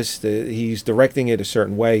knows this, he's directing it a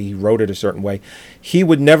certain way, he wrote it a certain way. He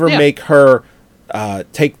would never make her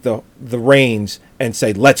take the reins and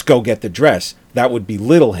say, let's go get the dress. That would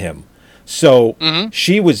belittle him. So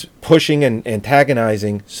she was pushing and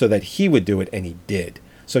antagonizing so that he would do it, and he did.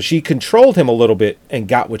 So she controlled him a little bit and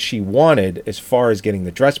got what she wanted as far as getting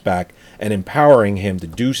the dress back and empowering him to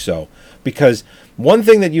do so. Because one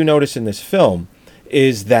thing that you notice in this film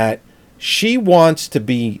is that she wants to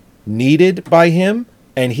be needed by him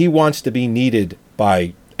and he wants to be needed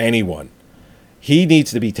by anyone. He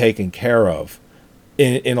needs to be taken care of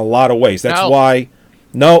in a lot of ways. That's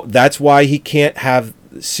why he can't have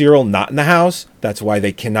Cyril not in the house. That's why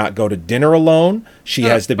they cannot go to dinner alone. She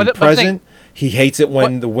has to be present. He hates it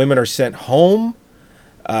when the women are sent home.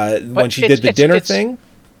 When she did the dinner thing.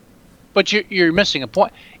 But you're missing a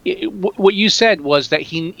point. What you said was that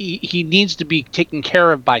he needs to be taken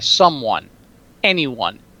care of by someone,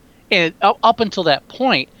 anyone, and up until that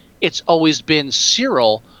point, it's always been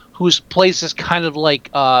Cyril who's plays this kind of like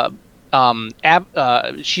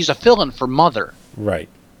she's a fill-in for Mother. Right.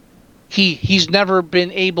 He's never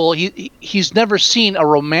been able. He's never seen a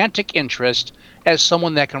romantic interest as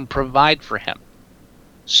someone that can provide for him.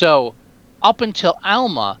 So, up until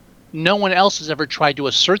Alma, no one else has ever tried to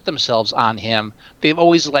assert themselves on him. They've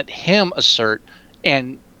always let him assert,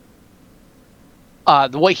 and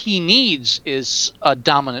what he needs is a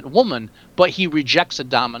dominant woman, but he rejects a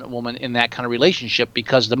dominant woman in that kind of relationship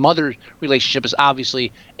because the mother relationship is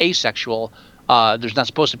obviously asexual. There's not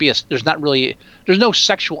supposed to be there's no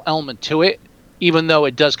sexual element to it, even though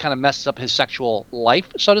it does kind of mess up his sexual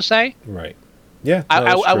life, so to say. Right. Yeah.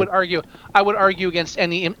 I would argue against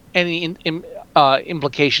any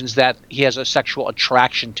implications that he has a sexual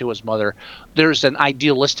attraction to his mother. There's an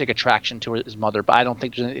idealistic attraction to his mother, but I don't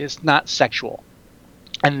think it's not sexual,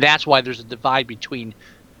 and that's why there's a divide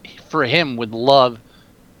for him with love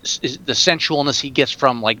the sensualness he gets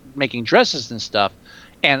from like making dresses and stuff,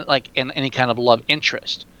 and any kind of love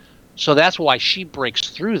interest. So that's why she breaks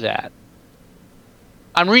through that.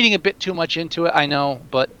 I'm reading a bit too much into it, I know,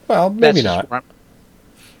 but well, maybe that's not.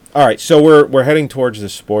 All right, so we're heading towards the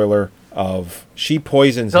spoiler of she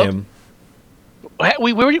poisons him.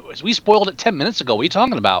 We spoiled it 10 minutes ago. What are you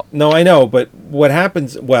talking about? No, I know, but what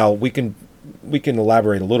happens? Well, we can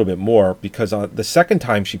elaborate a little bit more because the second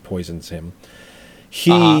time she poisons him,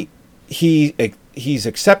 he's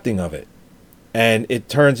accepting of it, and it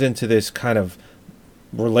turns into this kind of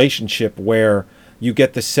relationship where you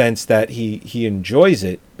get the sense that he enjoys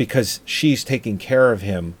it because she's taking care of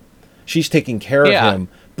him. She's taking care of him,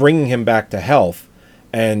 bringing him back to health,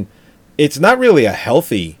 and it's not really a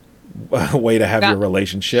healthy way to have your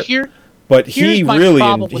relationship. But he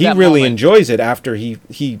really enjoys it after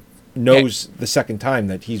he knows the second time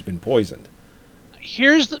that he's been poisoned.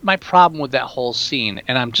 Here's my problem with that whole scene,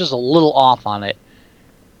 and I'm just a little off on it.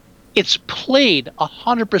 It's played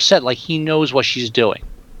 100% like he knows what she's doing.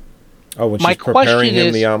 Oh, when she's preparing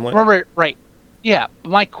him the omelet? Right. Yeah.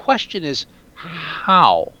 My question is,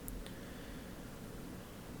 how?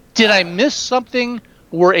 Did I miss something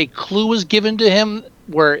where a clue was given to him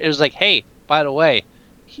where it was like, hey, by the way,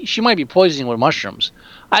 she might be poisoning with mushrooms?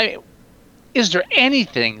 Is there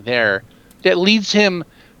anything there that leads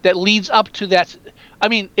up to that? I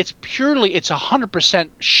mean, it's 100%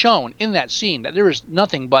 shown in that scene that there is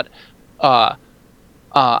nothing but,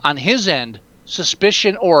 on his end,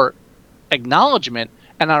 suspicion or acknowledgement,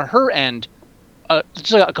 and on her end,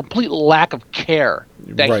 just a complete lack of care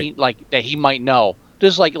that he might know.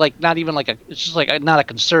 There's like not even like it's just like not a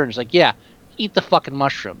concern. It's like, yeah, eat the fucking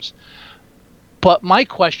mushrooms. But my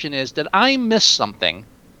question is, did I miss something?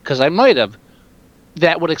 Because I might have.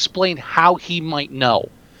 That would explain how he might know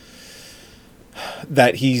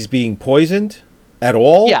that he's being poisoned at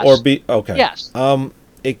all. Yes. Okay. Yes.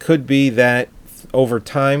 It could be that over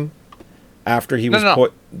time, after he was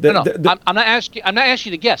I'm not asking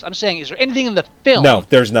you to guess. I'm saying, is there anything in the film? No,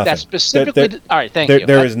 there's nothing. That specifically. All right, thank you.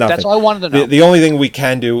 There is nothing. That's all I wanted to know. The only thing we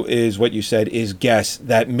can do is what you said, is guess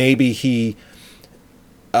that maybe he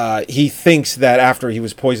thinks that after he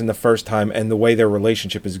was poisoned the first time and the way their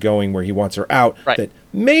relationship is going, where he wants her out, that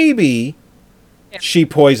maybe she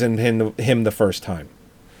poisoned him the first time.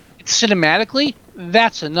 Cinematically,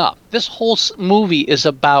 that's enough. This whole movie is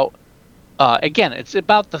about. Again, it's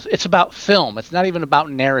about film. It's not even about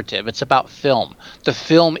narrative. It's about film. The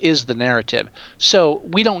film is the narrative. So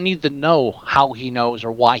we don't need to know how he knows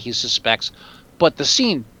or why he suspects. But the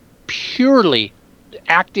scene, purely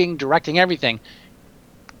acting, directing, everything,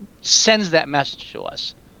 sends that message to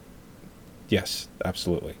us. Yes,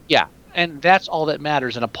 absolutely. Yeah, and that's all that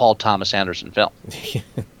matters in a Paul Thomas Anderson film.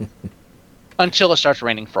 Until it starts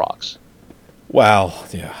raining frogs. Wow,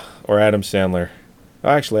 yeah. Or Adam Sandler.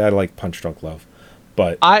 Actually, I like Punch Drunk Love,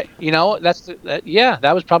 but that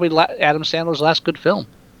was probably Adam Sandler's last good film.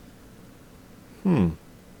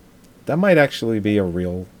 That might actually be a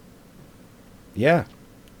real. Yeah,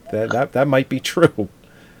 that might be true.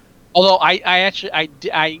 Although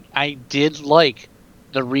I did like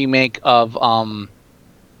the remake of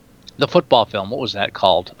the football film. What was that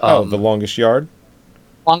called? The Longest Yard.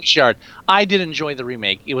 Longest Yard. I did enjoy the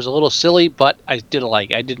remake. It was a little silly, but I did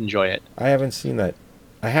enjoy it. I haven't seen that.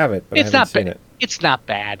 I have it, but I haven't seen it. It's not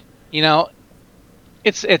bad. You know,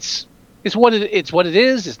 it's what it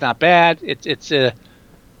is. It's not bad.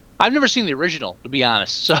 I've never seen the original, to be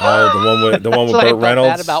honest. So the one with Burt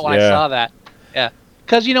Reynolds. Bad about when I saw that. Yeah,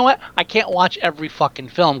 because you know what? I can't watch every fucking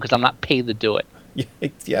film because I'm not paid to do it.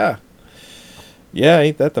 Yeah.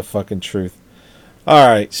 Ain't that the fucking truth? All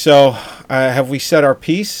right, so have we said our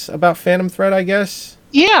piece about Phantom Thread? I guess.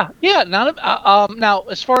 Yeah. Now,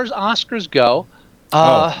 as far as Oscars go.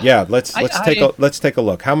 Let's take a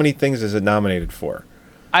look. How many things is it nominated for?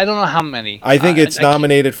 I don't know how many. I think it's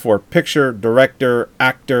nominated for picture, director,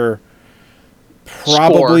 actor,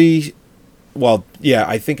 probably. Score. Well,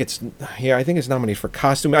 I think it's nominated for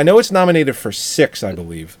costume. I know it's nominated for 6, I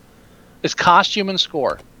believe. It's costume and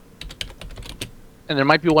score, and there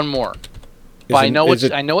might be one more. But I know I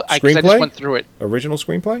just went through it. Original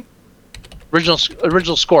screenplay. Original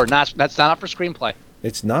score. That's not up for screenplay.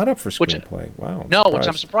 It's not up for screenplay. Wow. No, which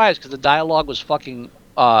I'm surprised because the dialogue was fucking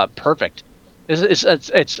perfect.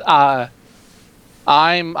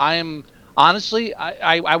 I'm honestly,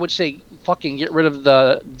 I would say fucking get rid of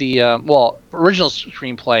the original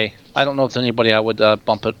screenplay. I don't know if there's anybody I would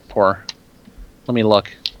bump it for. Let me look.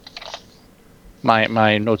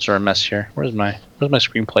 My notes are a mess here. Where's my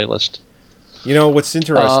screenplay list? You know what's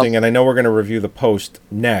interesting, and I know we're going to review The Post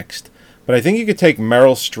next, but I think you could take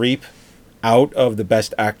Meryl Streep out of the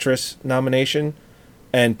Best Actress nomination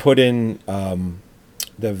and put in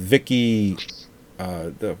the Vicky,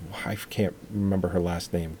 I can't remember her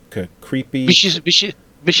last name. Creepy.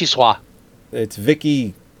 Vichyssoise. It's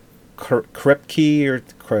Vicky Kripke or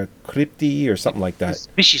Kripke or something like that.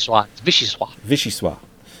 Vichyssoise. Vichyssoise.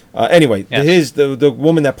 Anyway, Yes. the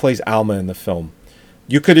woman that plays Alma in the film.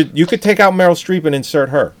 You could take out Meryl Streep and insert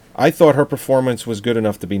her. I thought her performance was good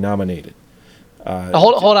enough to be nominated.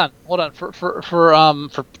 Hold on.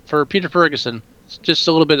 For Peter Ferguson, just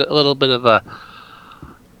a little bit of a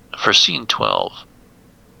for scene 12.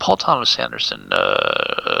 Paul Thomas Anderson,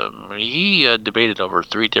 he debated over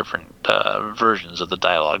 3 different versions of the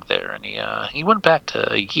dialogue there, and he went back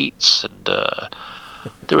to Yeats, and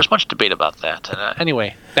there was much debate about that. And,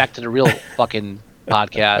 anyway, back to the real fucking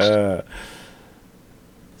podcast.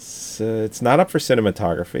 It's not up for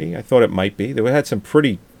cinematography. I thought it might be. They had some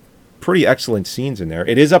pretty excellent scenes in there.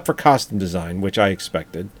 It is up for costume design, which I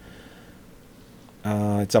expected.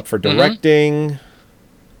 It's up for directing.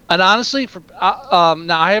 And honestly, for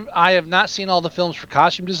now I have not seen all the films for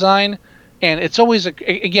costume design, and it's always a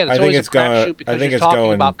crapshoot because you're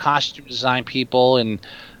talking about costume design people, and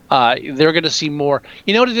they're going to see more.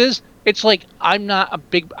 You know what it is? It's like I'm not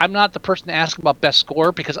the person to ask about best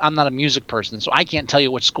score because I'm not a music person, so I can't tell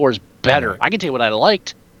you which score is better. I can tell you what I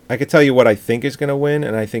liked. I can tell you what I think is going to win,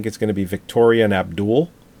 and I think it's going to be Victoria and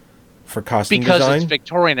Abdul for costume design. Because it's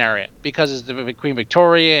Victorian era. Because it's the Queen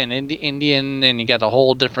Victoria and Indian, and you got the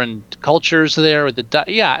whole different cultures there. With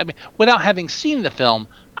I mean, without having seen the film,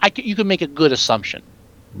 you can make a good assumption.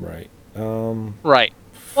 Right. Right.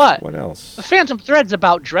 But what else? The Phantom Thread's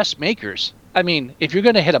about dressmakers. I mean, if you're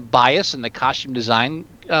going to hit a bias in the costume design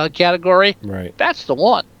category, right, that's the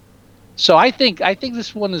one. So I think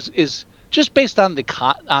this one is just based on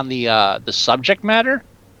the subject matter.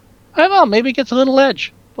 I don't know. Maybe it gets a little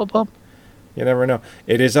edge. Bump, bump. You never know.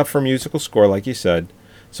 It is up for musical score, like you said.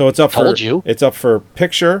 So it's up Told you. It's up for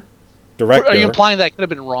picture, director. Are you implying that could have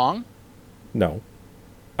been wrong? No,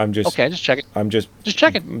 I'm just okay. Just check it. I'm just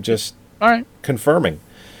checking. I'm just all right. Confirming.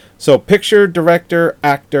 So picture, director,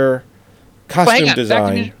 actor, costume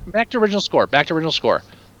design. Back to original score.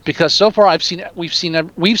 Because so far we've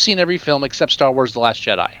seen every film except Star Wars: The Last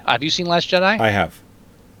Jedi. Have you seen Last Jedi? I have.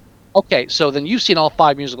 Okay, so then you've seen all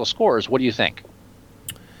 5 musical scores. What do you think?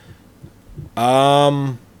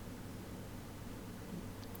 I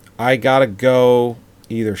gotta go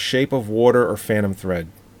either Shape of Water or Phantom Thread.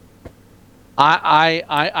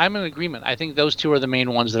 I'm in agreement. I think those 2 are the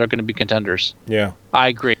main ones that are going to be contenders. Yeah, I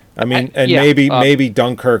agree. I mean, maybe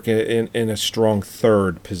Dunkirk in a strong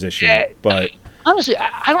third position, but honestly,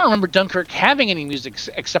 I don't remember Dunkirk having any music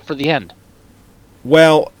except for the end.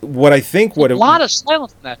 Well, what I think a lot of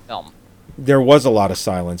silence in that film. There was a lot of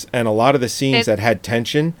silence, and a lot of the scenes that had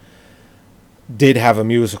tension did have a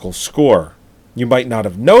musical score. You might not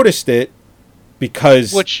have noticed it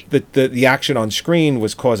because the action on screen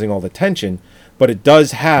was causing all the tension, but it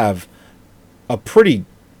does have a pretty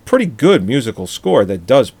good musical score that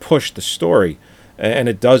does push the story, and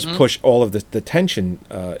it does push all of the tension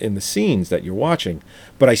in the scenes that you're watching.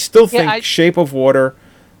 But I still think Shape of Water,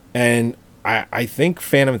 and I think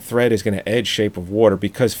Phantom Thread is going to edge Shape of Water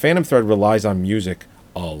because Phantom Thread relies on music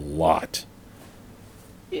a lot.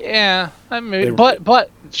 Yeah, I mean, but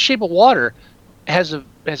Shape of Water is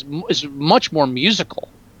much more musical.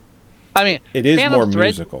 I mean, it is more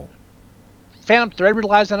musical. Phantom Thread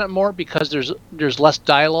relies on it more because there's less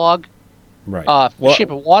dialogue. Right. Shape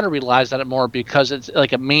of Water relies on it more because it's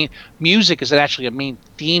like music is actually a main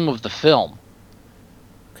theme of the film.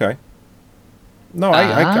 Okay. No,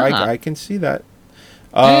 I can see that.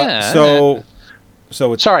 Yeah.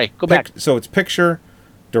 So it's go back. So it's picture,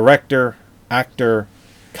 director, actor,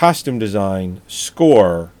 costume design,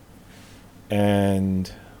 score,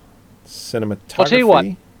 and cinematography. I'll tell you what.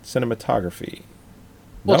 Cinematography.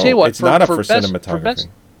 Well, I'll tell you what. It's not up for cinematography.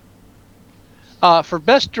 For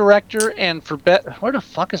best director and for where the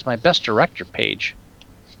fuck is my best director page?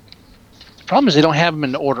 The problem is they don't have them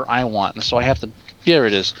in the order I want, and so I have to. Here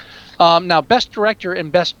it is. Now, best director and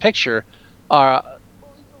best picture are.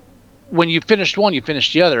 When you finished one, you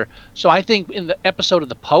finished the other. So I think in the episode of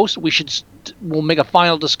The Post, we'll make a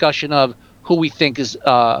final discussion of who we think is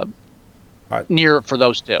near for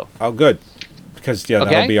those 2. Oh, good. Because,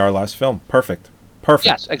 that'll be our last film. Perfect.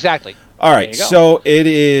 Yes, exactly. All right, so it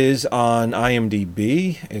is on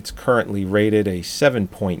IMDb. It's currently rated a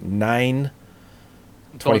 7.9.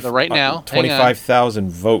 Right now. 25,000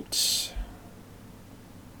 votes.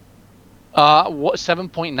 What,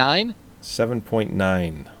 7.9?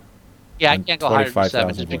 7.9. Yeah, I can't go higher than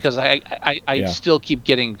 7 just because I still keep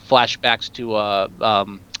getting flashbacks to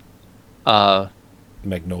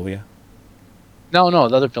Magnolia. No,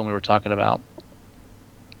 the other film we were talking about.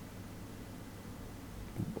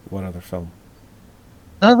 What other film?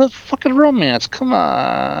 The fucking romance. Come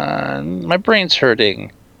on, my brain's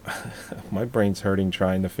hurting. My brain's hurting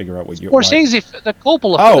trying to figure out what you're. Scorsese, the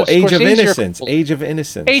Coppola. Oh, the Age of Scorsese Innocence. Age of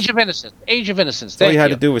Innocence. Age of Innocence. Age of Innocence. All Thank you had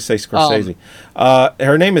you. to do was say Scorsese.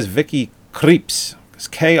 Her name is Vicky Krieps. It's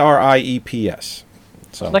Krieps.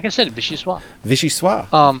 So, Like I said, Vichy Soir. Vichy Soir.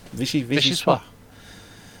 Vichy Vichy Soir.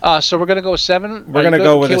 So we're gonna go with 7. We're gonna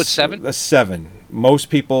go with okay a 7. A 7. Most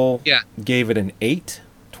people Yeah. gave it an 8.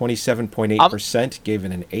 27.8% gave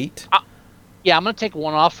it an 8. Yeah, I'm gonna take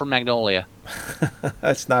one off for Magnolia.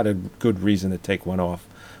 That's not a good reason to take one off.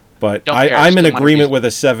 But Don't care, I'm in still my agreement reason. with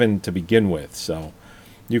a 7 to begin with. So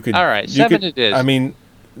you could. All right, you 7 could- it is. I mean,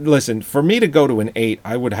 listen, for me to go to an 8,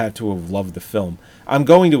 I would have to have loved the film. I'm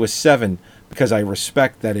going to a 7 because I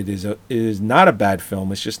respect that it is not a bad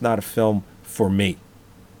film. It's just not a film for me.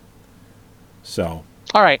 So.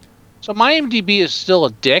 All right. So my IMDb is still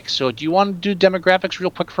a dick. So do you want to do demographics real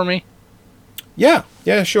quick for me? Yeah,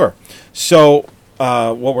 sure. So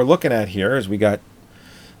what we're looking at here is we got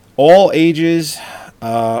all ages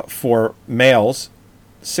for males.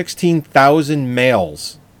 16,000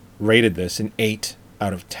 males rated this an 8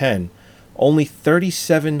 out of 10. Only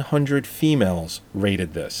 3,700 females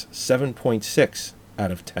rated this 7.6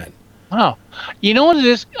 out of 10. Wow. You know what it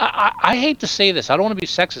is? I hate to say this. I don't want to be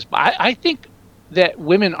sexist, but I think that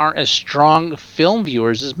women aren't as strong film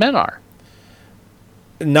viewers as men are.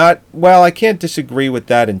 Well, I can't disagree with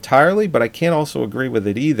that entirely, but I can't also agree with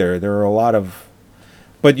it either. There are a lot of,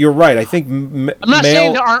 but you're right. I think I'm not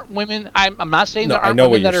saying there aren't women. I'm not saying there aren't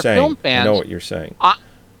women that are film fans. I know what you're saying.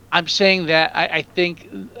 I'm saying that I think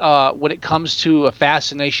when it comes to a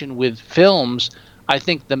fascination with films, I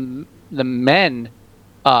think the men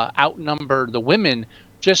outnumber the women.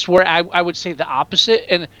 Just where I would say the opposite,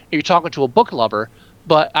 and you're talking to a book lover,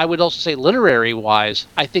 but I would also say literary-wise,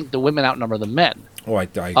 I think the women outnumber the men. Oh, I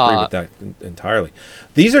agree with that entirely.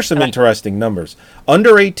 These are some interesting numbers.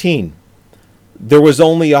 Under 18, there was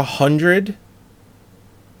only 100.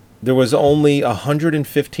 There was only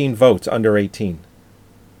 115 votes under 18.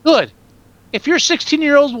 Good. If you're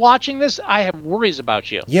 16-year-olds watching this, I have worries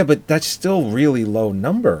about you. Yeah, but that's still really low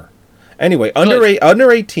number. Anyway,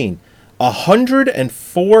 under 18,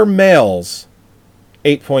 104 males,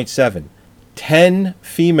 8.7. 10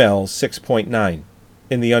 females, 6.9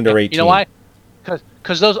 in the under 18. You know why?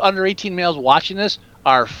 Because those under 18 males watching this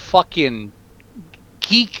are fucking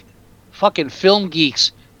film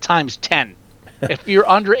geeks times 10. If you're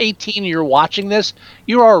under 18 and you're watching this,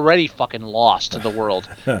 you're already fucking lost to the world.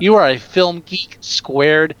 You are a film geek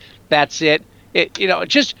squared. That's it.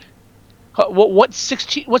 Just what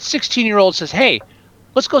 16-year-old says, "Hey,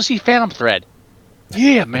 let's go see Phantom Thread."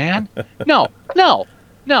 Yeah, man. No.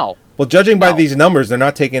 Well, judging by these numbers, they're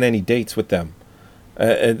not taking any dates with them.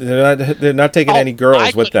 They're not taking any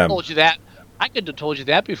girls with them. I could have told you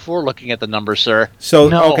that before looking at the numbers, sir.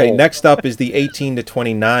 So okay, next up is the 18 to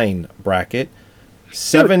 29 bracket.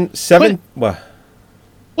 What?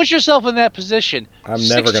 Put yourself in that position. I'm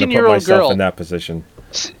never going to put myself in that position.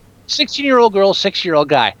 16-year-old girl, 6-year-old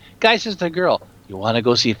guy. Guy says to the girl, "You want to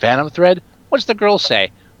go see Phantom Thread?" What's the girl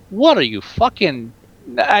say? "What are you fucking?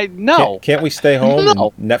 No. Can't we stay home and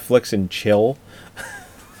Netflix and chill?"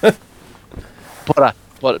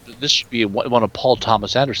 But this should be one of Paul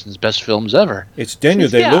Thomas Anderson's best films ever. It's Daniel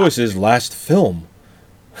Day-Lewis's last film.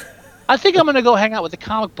 I think I'm going to go hang out with the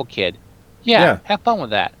comic book kid. Yeah. Have fun with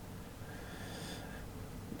that.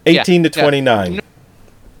 18 to 29.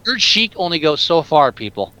 Nerd Chic only goes so far,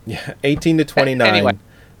 people. Yeah, 18 to 29. Anyway.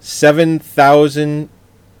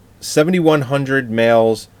 7,100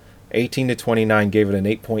 males, 18 to 29 gave it an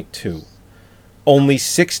 8.2. Only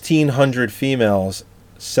 1,600 females,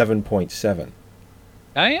 7.7.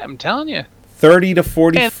 I'm telling you. 30 to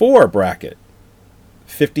 44 bracket.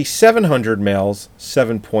 5,700 males,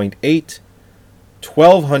 7.8.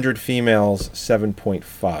 1,200 females,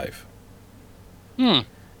 7.5.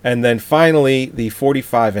 And then finally, the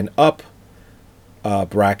 45 and up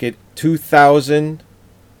bracket. 2,000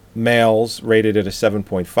 males rated it a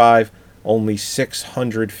 7.5. Only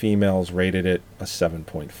 600 females rated it a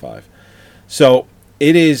 7.5. So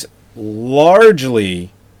it is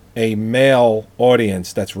largely a male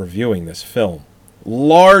audience that's reviewing this film.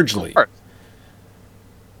 Largely.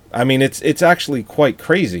 I mean, it's actually quite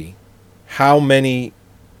crazy how many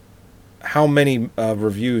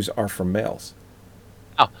reviews are from males.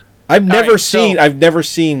 Oh, I've never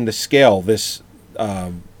seen the scale this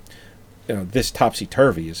this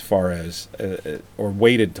topsy-turvy as far as or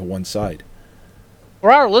weighted to one side.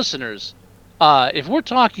 For our listeners, if we're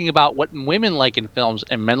talking about what women like in films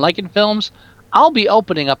and men like in films, I'll be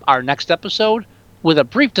opening up our next episode with a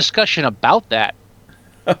brief discussion about that.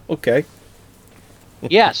 Okay.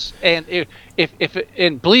 Yes, and if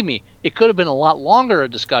and believe me, it could have been a lot longer a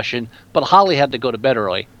discussion, but Holly had to go to bed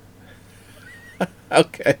early.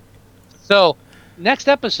 Okay. So, next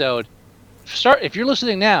episode, if you're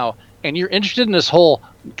listening now and you're interested in this whole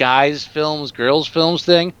guys films, girls films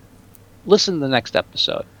thing, listen to the next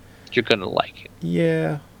episode. You're gonna like it.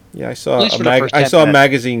 Yeah. I saw At least for the first 10 a minutes.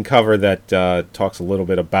 magazine cover that talks a little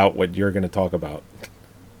bit about what you're going to talk about.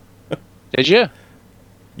 Did you?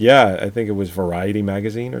 Yeah, I think it was Variety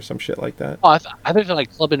magazine or some shit like that. Oh, I think it's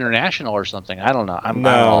like Club International or something. I don't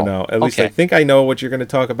know. No. At least okay. I think I know what you're going to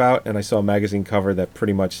talk about, and I saw a magazine cover that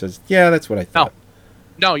pretty much says, "Yeah, that's what I thought."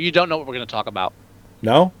 No, you don't know what we're going to talk about.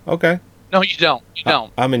 No? Okay. No, you don't. You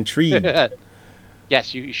don't. I'm intrigued.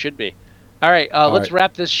 Yes, you should be. All right, let's right.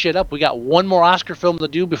 wrap this shit up. We got one more Oscar film to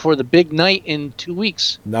do before the big night in 2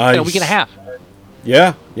 weeks. Nice. A week and a half.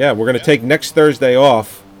 Yeah. We're going to take next Thursday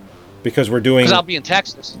off because we're doing. Because I'll be in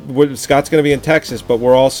Texas. Scott's going to be in Texas, but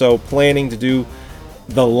we're also planning to do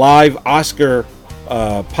the live Oscar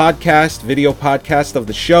video podcast of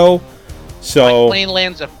the show. So My plane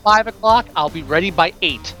lands at 5 o'clock. I'll be ready by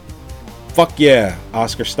 8. Fuck yeah!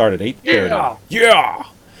 Oscar start at 8:30. Yeah.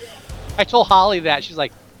 I told Holly that. She's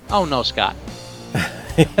like, "Oh no, Scott."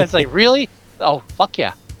 It's like, really? Oh, fuck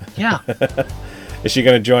yeah. Yeah. Is she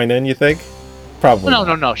going to join in? You think? Probably.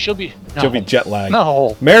 No. She'll be jet lagged.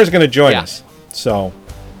 No. Mayor's going to join us. So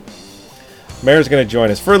Mayor's going to join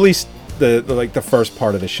us for at least the first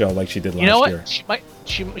part of the show, like she did last You know what? year.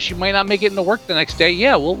 She might not make it into work the next day.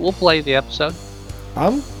 Yeah, we'll play the episode.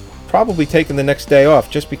 I'm probably taking the next day off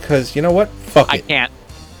just because, you know what? Fuck it.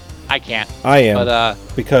 I can't. I am. But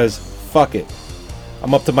because fuck it.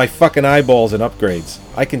 I'm up to my fucking eyeballs in upgrades.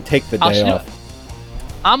 I can take the day off.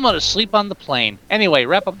 I'm going to sleep on the plane. Anyway,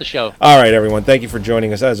 wrap up the show. All right, everyone. Thank you for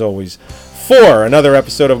joining us, as always, for another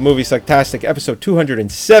episode of Movie Sucktastic, episode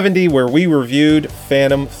 270, where we reviewed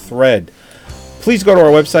Phantom Thread. Please go to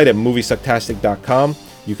our website at moviesucktastic.com.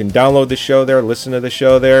 You can download the show there, listen to the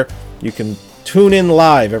show there. You can tune in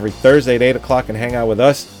live every Thursday at 8 o'clock and hang out with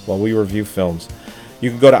us while we review films. You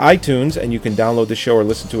can go to iTunes and you can download the show or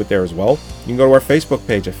listen to it there as well. You can go to our Facebook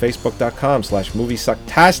page at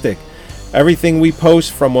facebook.com/moviesucktastic. Everything we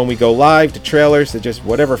post, from when we go live to trailers to just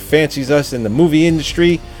whatever fancies us in the movie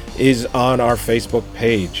industry, is on our Facebook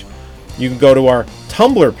page. You can go to our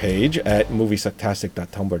Tumblr page at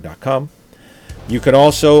moviesucktastic.tumblr.com. You can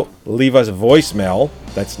also leave us a voicemail.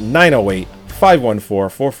 That's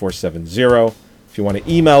 908-514-4470. If you want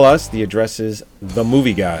to email us, the address is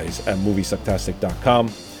themovieguys@moviesucktastic.com.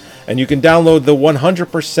 And you can download the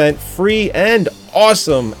 100% free and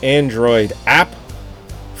awesome Android app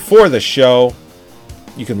for the show.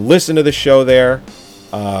 You can listen to the show there.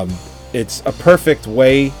 It's a perfect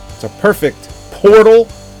way, it's a perfect portal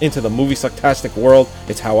into the Movie Sucktastic world.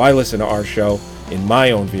 It's how I listen to our show in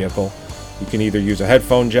my own vehicle. You can either use a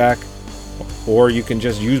headphone jack, or you can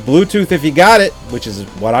just use Bluetooth if you got it, which is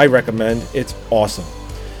what I recommend. It's awesome.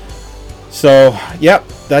 So, yep,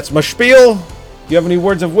 that's my spiel. Do you have any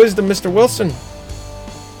words of wisdom, Mr. Wilson?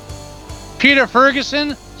 Peter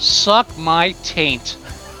Ferguson, suck my taint.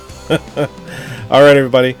 All right,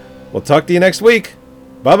 everybody. We'll talk to you next week.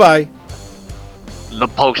 Bye-bye. The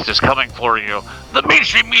Post is coming for you. The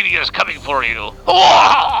mainstream media is coming for you.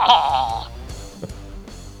 Oh!